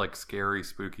always loved like scary,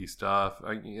 spooky stuff.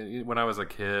 When I was a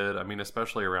kid, I mean,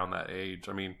 especially around that age.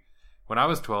 I mean, when I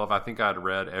was 12, I think I'd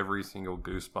read every single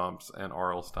Goosebumps and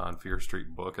R.L. Stine Fear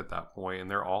Street book at that point, and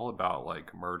they're all about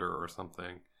like murder or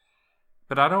something.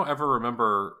 But I don't ever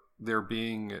remember there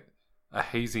being a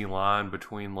hazy line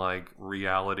between like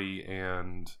reality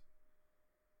and,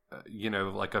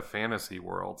 like a fantasy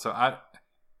world. So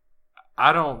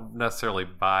I don't necessarily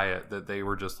buy it that they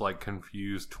were just like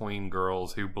confused tween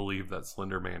girls who believe that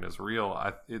Slender Man is real.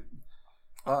 I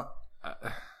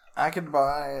could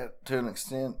buy it to an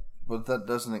extent, but that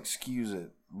doesn't excuse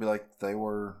it. Be like, they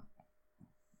were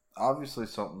obviously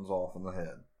something's off in the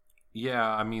head. Yeah,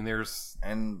 I mean, there's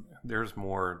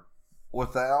more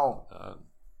without.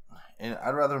 And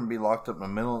I'd rather them be locked up in a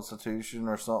mental institution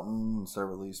or something instead of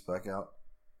released back out.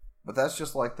 But that's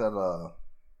just like that.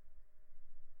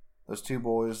 Those two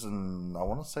boys in, I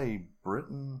want to say,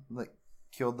 Britain, that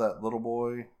killed that little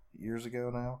boy years ago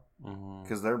now.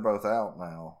 Because they're both out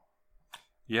now.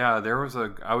 Yeah,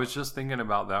 I was just thinking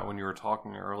about that when you were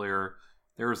talking earlier.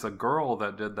 There was a girl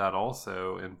that did that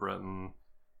also in Britain.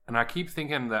 And I keep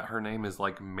thinking that her name is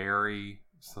like Mary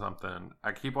something.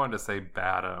 I keep wanting to say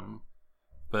Badham.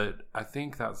 But I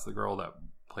think that's the girl that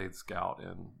played Scout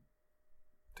in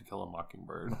To Kill a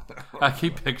Mockingbird. I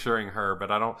keep picturing her,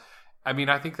 but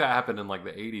I think that happened in like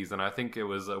the 80s, and I think it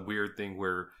was a weird thing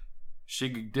where she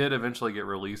did eventually get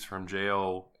released from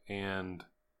jail, and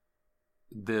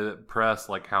the press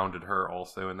like hounded her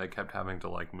also, and they kept having to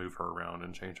like move her around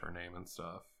and change her name and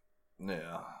stuff.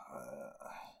 Yeah.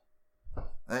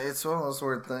 It's one of those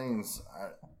weird things.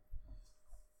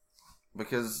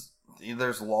 Because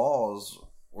there's laws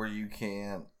where you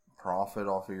can't profit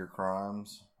off of your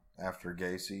crimes after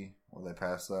Gacy, where they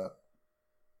passed that.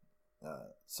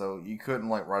 So you couldn't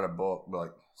like write a book, be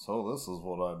like, so this is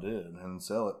what I did, and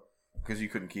sell it, because you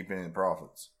couldn't keep any of the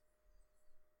profits.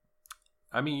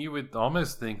 I mean, you would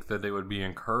almost think that they would be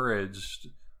encouraged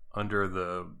under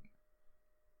the,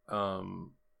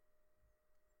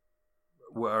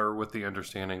 or with the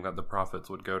understanding that the profits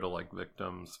would go to like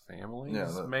victims'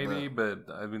 families, maybe. But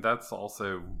I mean, that's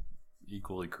also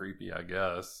equally creepy, I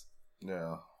guess.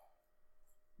 Yeah,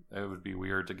 it would be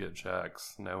weird to get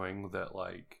checks knowing that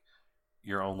like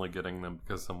you're only getting them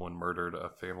because someone murdered a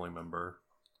family member.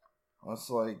 It's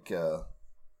like,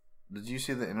 did you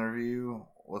see the interview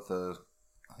with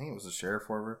I think it was the sheriff,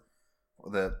 whatever,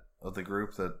 that of the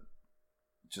group that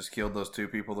just killed those two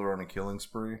people that were on a killing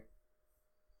spree?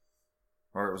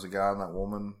 Or it was a guy and that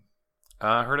woman?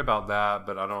 I heard about that,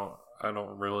 but I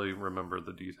don't really remember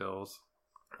the details.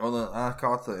 Well, I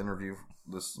caught the interview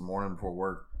this morning before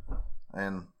work,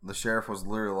 and the sheriff was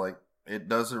literally like, it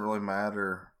doesn't really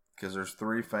matter because there's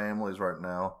 3 families right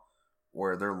now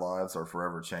where their lives are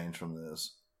forever changed from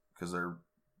this because their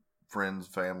friends,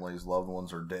 families, loved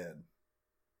ones are dead.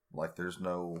 Like, there's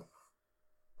no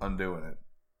undoing it.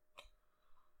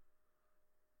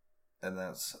 And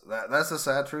that's the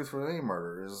sad truth for any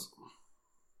murder is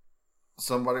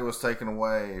somebody was taken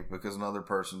away because another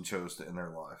person chose to end their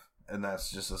life. And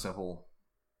that's just a simple,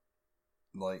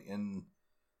 like, and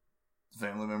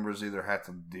family members either have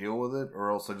to deal with it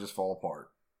or else they just fall apart.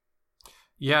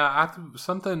 Yeah,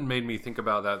 something made me think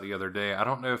about that the other day. I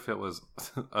don't know if it was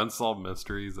Unsolved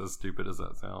Mysteries, as stupid as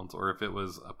that sounds, or if it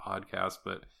was a podcast,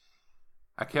 but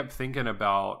I kept thinking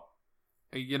about,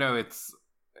 you know, it's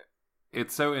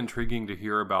so intriguing to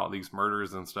hear about these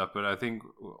murders and stuff, but I think,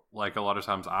 like, a lot of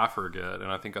times I forget,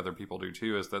 and I think other people do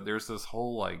too, is that there's this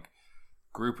whole, like,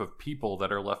 group of people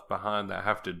that are left behind that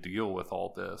have to deal with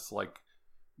all this. Like,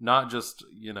 not just,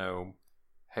 you know,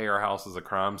 hey, our house is a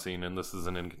crime scene and this is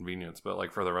an inconvenience, but,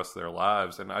 like, for the rest of their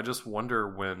lives. And I just wonder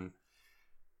when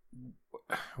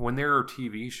there are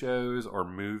TV shows or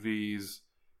movies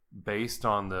based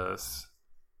on this,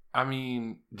 I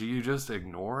mean, do you just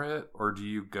ignore it, or do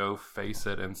you go face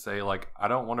it and say, like, I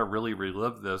don't want to really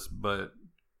relive this, but...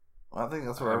 I think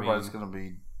that's where everybody's going to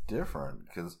be different,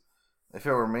 because if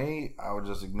it were me, I would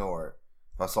just ignore it.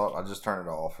 If I saw it, I'd just turn it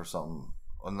off or something.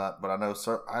 But I know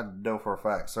for a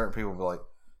fact, certain people would be like,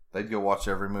 they'd go watch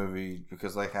every movie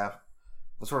because they have...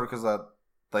 That's sort of because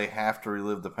they have to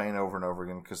relive the pain over and over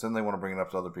again, because then they want to bring it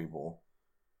up to other people.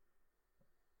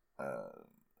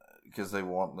 Because they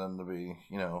want them to be,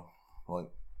 you know, like,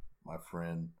 my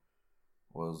friend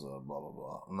was blah, blah,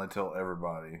 blah. And they tell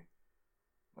everybody.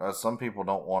 Some people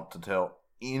don't want to tell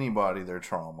anybody their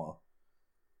trauma.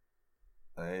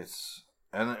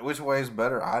 And which way is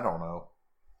better? I don't know.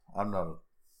 I'm not a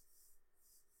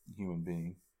human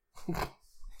being.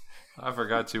 I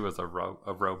forgot you was a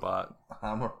robot.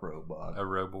 I'm a robot. A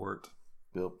robot.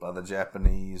 Built by the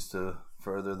Japanese to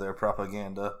further their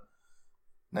propaganda.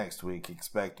 Next week,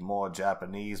 expect more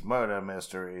Japanese murder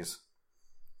mysteries.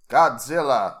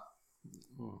 Godzilla!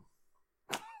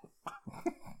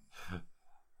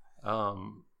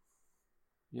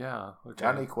 Yeah. Okay.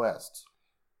 Johnny Quest.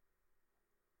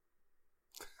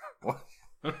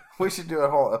 We should do a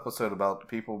whole episode about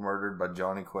people murdered by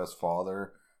Johnny Quest's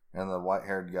father, and the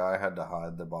white-haired guy had to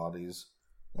hide the bodies.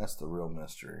 That's the real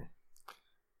mystery.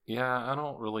 Yeah, I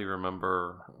don't really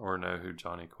remember or know who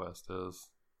Johnny Quest is.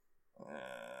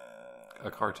 A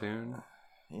cartoon?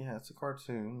 Yeah, it's a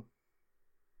cartoon.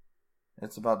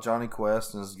 It's about Johnny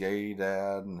Quest and his gay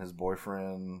dad and his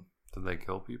boyfriend. Did they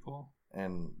kill people?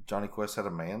 And Johnny Quest had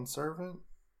a manservant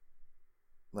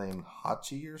named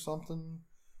Hachi or something.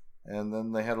 And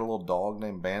then they had a little dog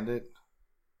named Bandit.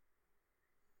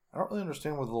 I don't really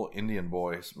understand where the little Indian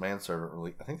boy's manservant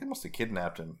really... I think they must have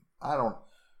kidnapped him. I don't...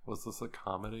 Was this a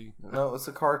comedy? No, it's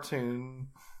a cartoon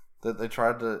that they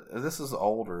tried to... This is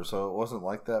older, so it wasn't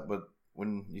like that, but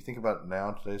when you think about it now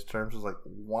in today's terms, it's like,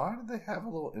 why did they have a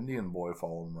little Indian boy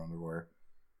following them everywhere?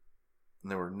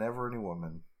 And there were never any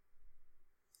women.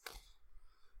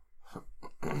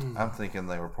 I'm thinking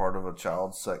they were part of a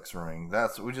child sex ring.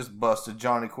 We just busted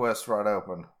Johnny Quest right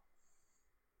open.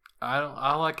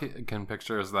 I can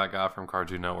picture as that guy from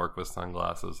Cartoon Network with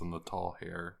sunglasses and the tall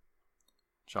hair.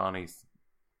 Johnny's.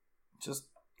 Just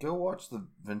go watch the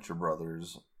Venture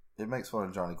Brothers. It makes fun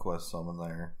of Johnny Quest some in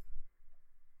there.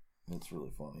 It's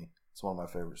really funny. It's one of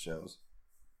my favorite shows.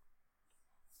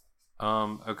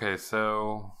 Okay,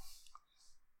 so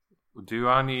do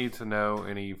I need to know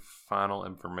any final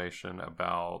information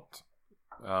about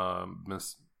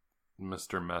Mr.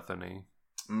 Metheny?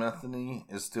 Metheny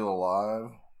is still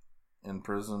alive in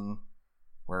prison,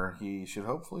 where he should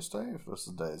hopefully stay for the rest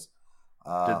of the days.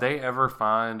 Did they ever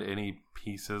find any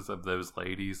pieces of those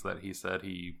ladies that he said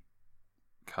he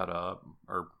cut up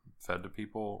or fed to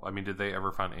people? I mean, did they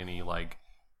ever find any, like,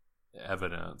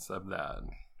 evidence of that?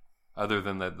 Other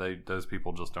than that those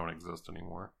people just don't exist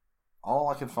anymore. All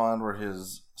I could find were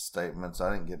his statements.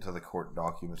 I didn't get to the court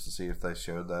documents to see if they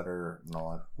showed that or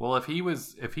not. Well, if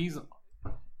he's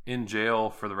in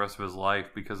jail for the rest of his life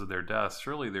because of their deaths,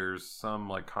 surely there's some,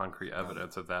 like, concrete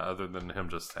evidence of that other than him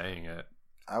just saying it.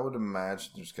 I would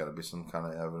imagine there's got to be some kind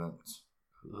of evidence.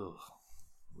 Ugh.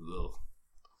 Ugh.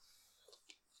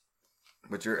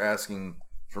 But you're asking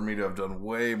for me to have done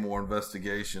way more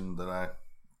investigation than I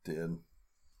did.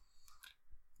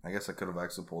 I guess I could have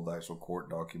actually pulled the actual court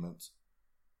documents,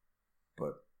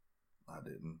 but I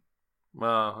didn't.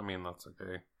 Well, I mean, that's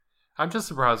okay. I'm just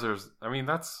surprised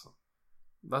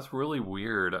that's really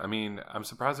weird. I mean, I'm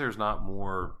surprised there's not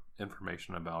more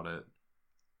information about it.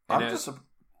 And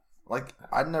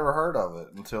I'd never heard of it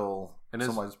until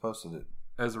somebody's posted it.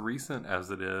 As recent as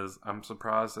it is, I'm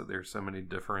surprised that there's so many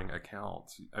differing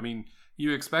accounts. I mean,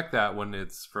 you expect that when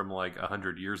it's from like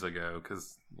 100 years ago,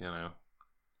 because,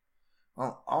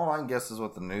 Well, all I can guess is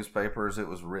with the newspapers, it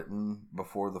was written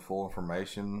before the full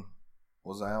information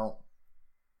was out.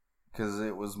 Because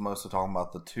it was mostly talking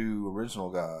about the 2 original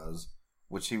guys,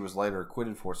 which he was later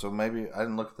acquitted for. So maybe, I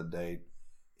didn't look at the date.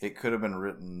 It could have been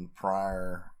written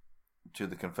prior to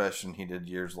the confession he did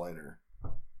years later.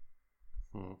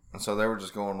 And so they were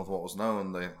just going with what was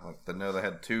known. They know they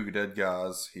had 2 dead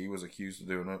guys. He was accused of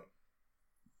doing it.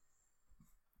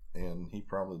 And he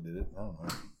probably did it. I don't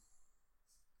know.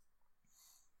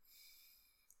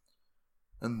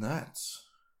 And that's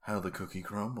how the cookie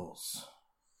crumbles.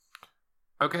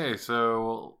 Okay,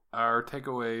 so our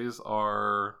takeaways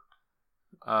are,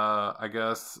 I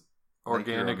guess,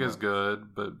 organic is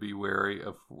good, but be wary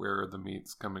of where the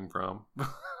meat's coming from.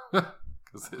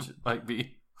 Because it might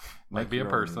be a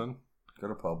person. Go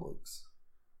to Publix.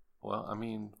 Well, I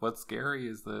mean, what's scary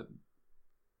is that,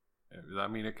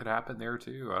 it could happen there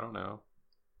too. I don't know.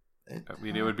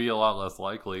 It would be a lot less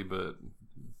likely, but...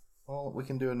 Well, we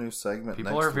can do a new segment.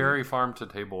 People are very farm to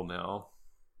table now.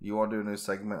 You want to do a new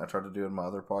segment I tried to do in my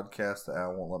other podcast that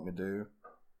Al won't let me do?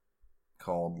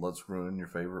 Called Let's Ruin Your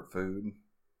Favorite Food?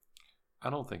 I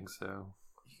don't think so.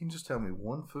 You can just tell me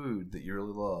one food that you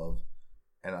really love,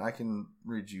 and I can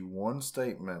read you one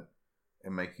statement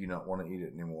and make you not want to eat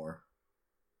it anymore.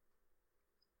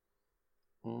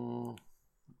 All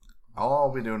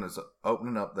I'll be doing is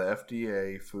opening up the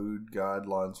FDA food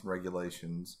guidelines and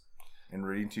regulations and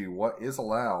reading to you what is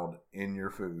allowed in your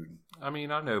food. I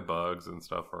mean, I know bugs and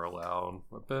stuff are allowed,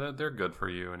 but they're good for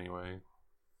you anyway.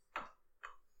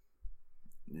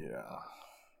 Yeah.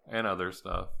 And other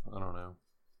stuff. I don't know.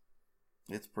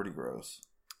 It's pretty gross.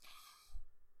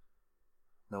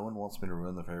 No one wants me to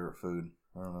ruin their favorite food.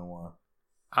 I don't know why.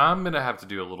 I'm going to have to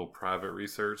do a little private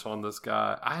research on this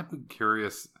guy. I'm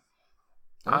curious.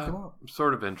 I'm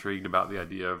sort of intrigued about the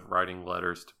idea of writing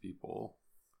letters to people.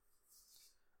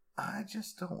 I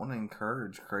just don't want to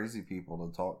encourage crazy people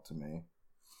to talk to me.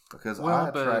 Because I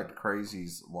attract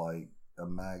crazies like a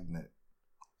magnet.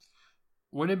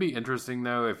 Wouldn't it be interesting,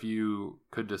 though, if you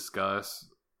could discuss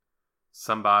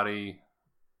somebody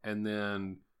and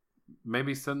then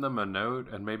maybe send them a note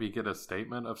and maybe get a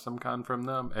statement of some kind from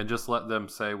them and just let them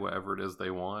say whatever it is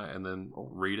they want and then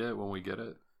read it when we get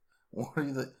it? What are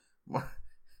you...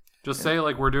 Just say,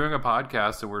 like, we're doing a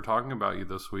podcast and we're talking about you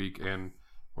this week and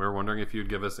we're wondering if you'd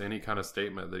give us any kind of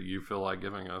statement that you feel like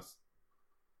giving us.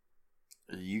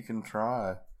 You can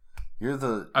try. I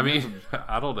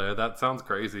don't know. That sounds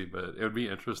crazy, but it would be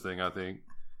interesting, I think.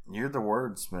 You're the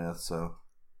wordsmith, so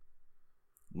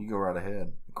you go right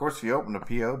ahead. Of course, if you open a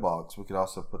P.O. box, we could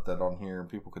also put that on here and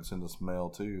people could send us mail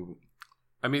too.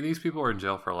 I mean, these people are in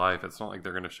jail for life. It's not like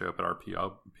they're going to show up at our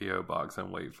P.O. box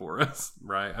and wait for us,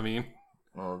 right? I mean...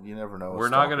 Well, you never know. We're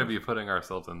not going to be putting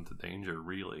ourselves into danger,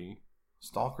 really.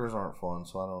 Stalkers aren't fun,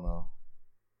 so I don't know.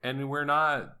 And we're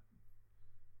not...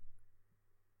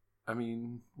 I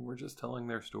mean, we're just telling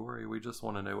their story. We just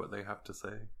want to know what they have to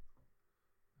say.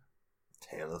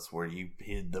 Tell us where you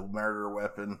hid the murder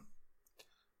weapon.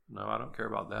 No, I don't care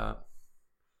about that.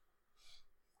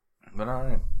 But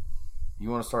alright.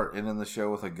 You want to start ending the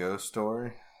show with a ghost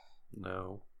story?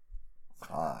 No.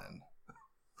 Fine.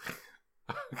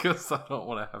 Because I don't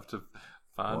want to have to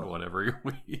find one every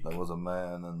week. There was a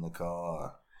man in the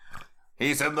car.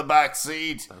 He's in the back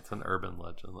seat. That's an urban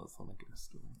legend. That's not a ghost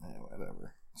story. Yeah,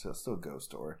 whatever. It's still a ghost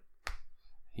story.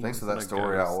 Thanks to that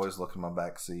story, I always look in my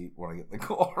back seat when I get in the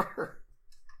car.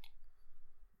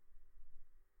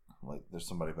 Like, there's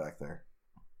somebody back there.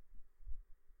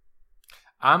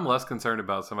 I'm less concerned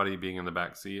about somebody being in the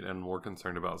back seat and more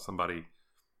concerned about somebody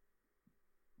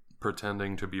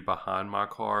pretending to be behind my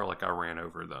car like I ran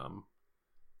over them.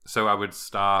 So I would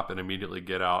stop and immediately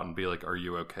get out and be like, are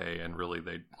you okay? And really,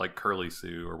 they, like Curly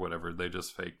Sue or whatever, they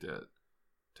just faked it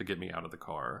to get me out of the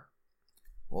car.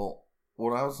 Well,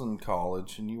 when I was in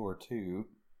college, and you were too,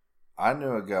 I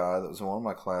knew a guy that was in one of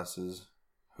my classes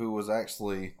who was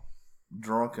actually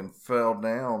drunk and fell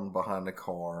down behind a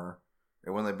car.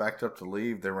 And when they backed up to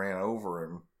leave, they ran over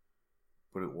him.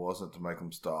 But it wasn't to make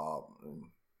him stop. And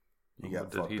he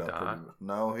got fucked up. Did he die?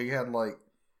 No, he had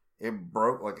it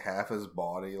broke like half his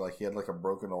body. Like he had like a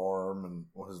broken arm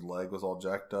and his leg was all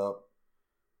jacked up.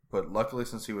 But luckily,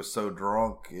 since he was so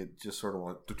drunk, it just sort of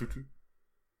went.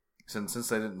 Since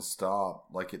they didn't stop,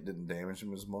 like it didn't damage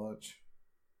him as much.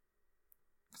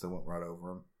 Because they went right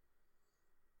over him.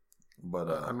 But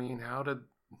I mean, how did?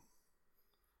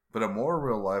 But a more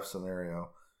real life scenario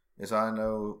is I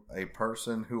know a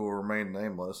person who will remain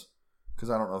nameless, because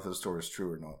I don't know if this story is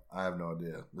true or not. I have no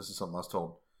idea. This is something I was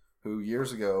told. Who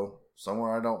years ago,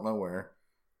 somewhere I don't know where,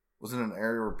 was in an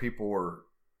area where people were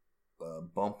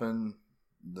bumping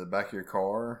the back of your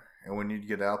car, and when you'd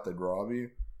get out, they'd rob you.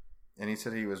 And he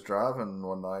said he was driving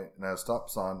one night and had a stop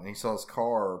sign, and he saw his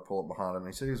car pull up behind him.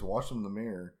 And he said he was watching in the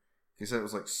mirror. He said it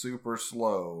was like super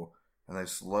slow, and they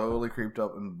slowly creeped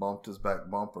up and bumped his back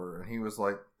bumper. And he was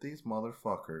like, "These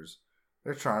motherfuckers,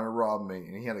 they're trying to rob me."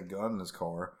 And he had a gun in his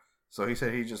car. So he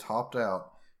said he just hopped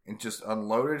out and just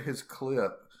unloaded his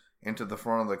clip into the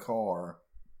front of the car,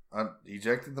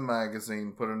 ejected the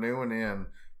magazine, put a new one in.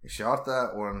 He shot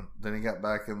that one, then he got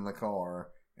back in the car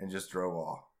and just drove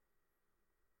off.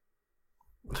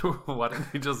 Why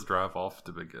didn't he just drive off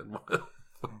to begin with?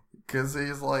 Because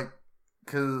he's like,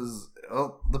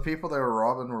 the people they were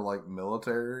robbing were like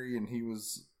military, and he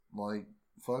was like,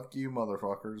 "Fuck you,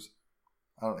 motherfuckers."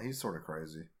 He's sort of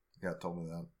crazy. Yeah, told me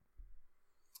that.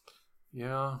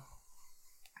 Yeah.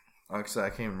 Like I said, I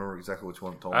can't remember exactly which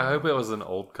one told me. I hope it was an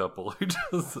old couple who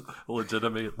just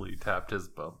legitimately tapped his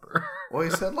bumper. Well, he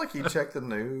said like he checked the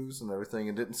news and everything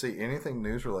and didn't see anything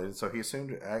news related, so he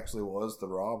assumed it actually was the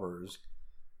robbers.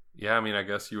 Yeah, I mean, I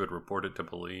guess you would report it to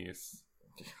police.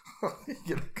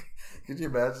 Could you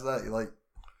imagine that? You like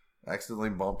accidentally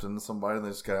bumped into somebody and they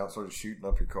just got out and started shooting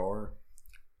up your car?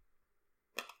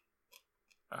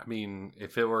 I mean,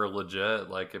 if it were legit,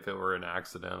 like if it were an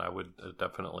accident, I would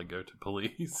definitely go to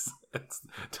police and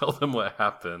tell them what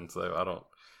happened. So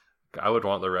I would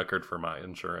want the record for my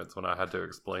insurance when I had to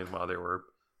explain why there were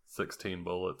 16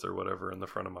 bullets or whatever in the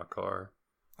front of my car.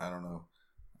 I don't know.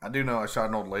 I do know I shot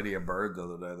an old lady a bird the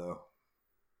other day though,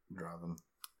 driving,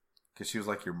 because she was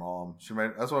like your mom.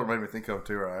 That's what it made me think of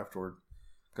too right afterward.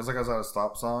 Because like I was at a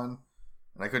stop sign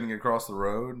and I couldn't get across the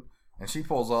road, and she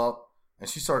pulls up. And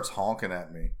she starts honking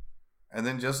at me. And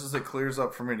then just as it clears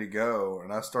up for me to go,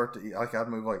 and I start to eat, like I'd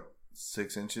move like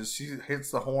 6 inches, she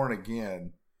hits the horn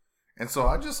again. And so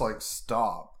I just like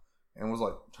stopped and was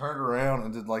like turned around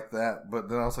and did like that. But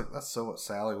then I was like, that's so what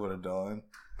Sally would have done.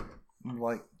 I'm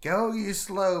like, "Go, you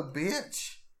slow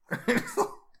bitch."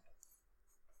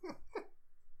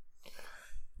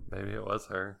 Maybe it was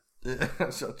her. Yeah,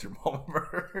 shut your mom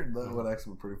bird. That would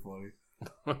actually be pretty funny.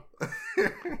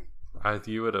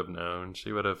 You would have known.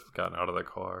 She would have gotten out of the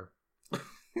car.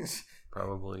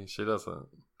 Probably. She doesn't.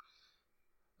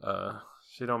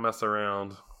 She don't mess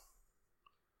around.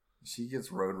 She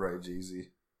gets road rage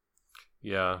easy.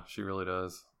 Yeah, she really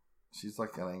does. She's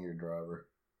like an angry driver.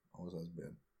 Always has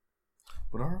been.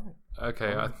 But alright.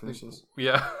 Okay, I think this.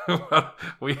 Yeah.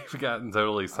 We've gotten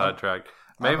totally sidetracked.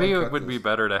 Maybe it would be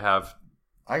better to have.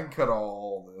 I can cut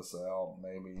all this out,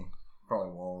 maybe.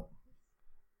 Probably won't.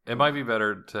 It might be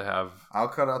better to have. I'll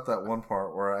cut out that one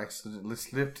part where I accidentally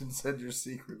slipped and said your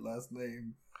secret last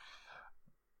name.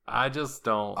 I just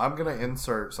don't. I'm going to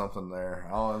insert something there.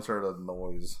 I'll insert a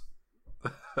noise.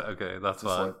 Okay, that's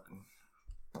just fine.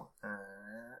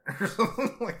 Or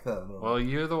something like that. Well,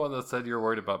 you're the one that said you're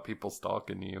worried about people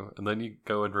stalking you, and then you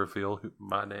go and reveal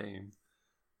my name.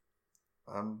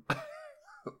 I'm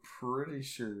pretty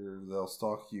sure they'll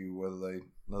stalk you whether they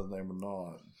know the name or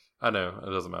not. I know, it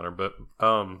doesn't matter, but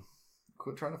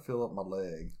quit trying to fill up my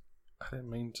leg. I didn't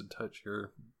mean to touch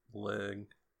your leg.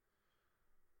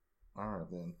 Alright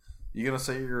then. You gonna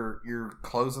say your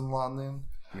closing line then?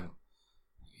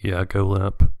 Yeah, go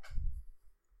limp.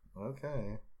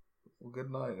 Okay. Well, good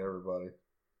night, everybody.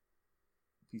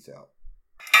 Peace out.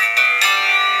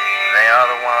 They are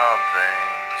the wild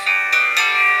things,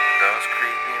 those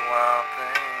creepy wild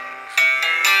things.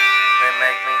 They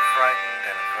make me frightened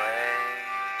and afraid.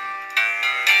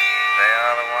 They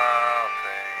are the wild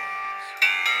things,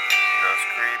 those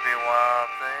creepy wild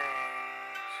things.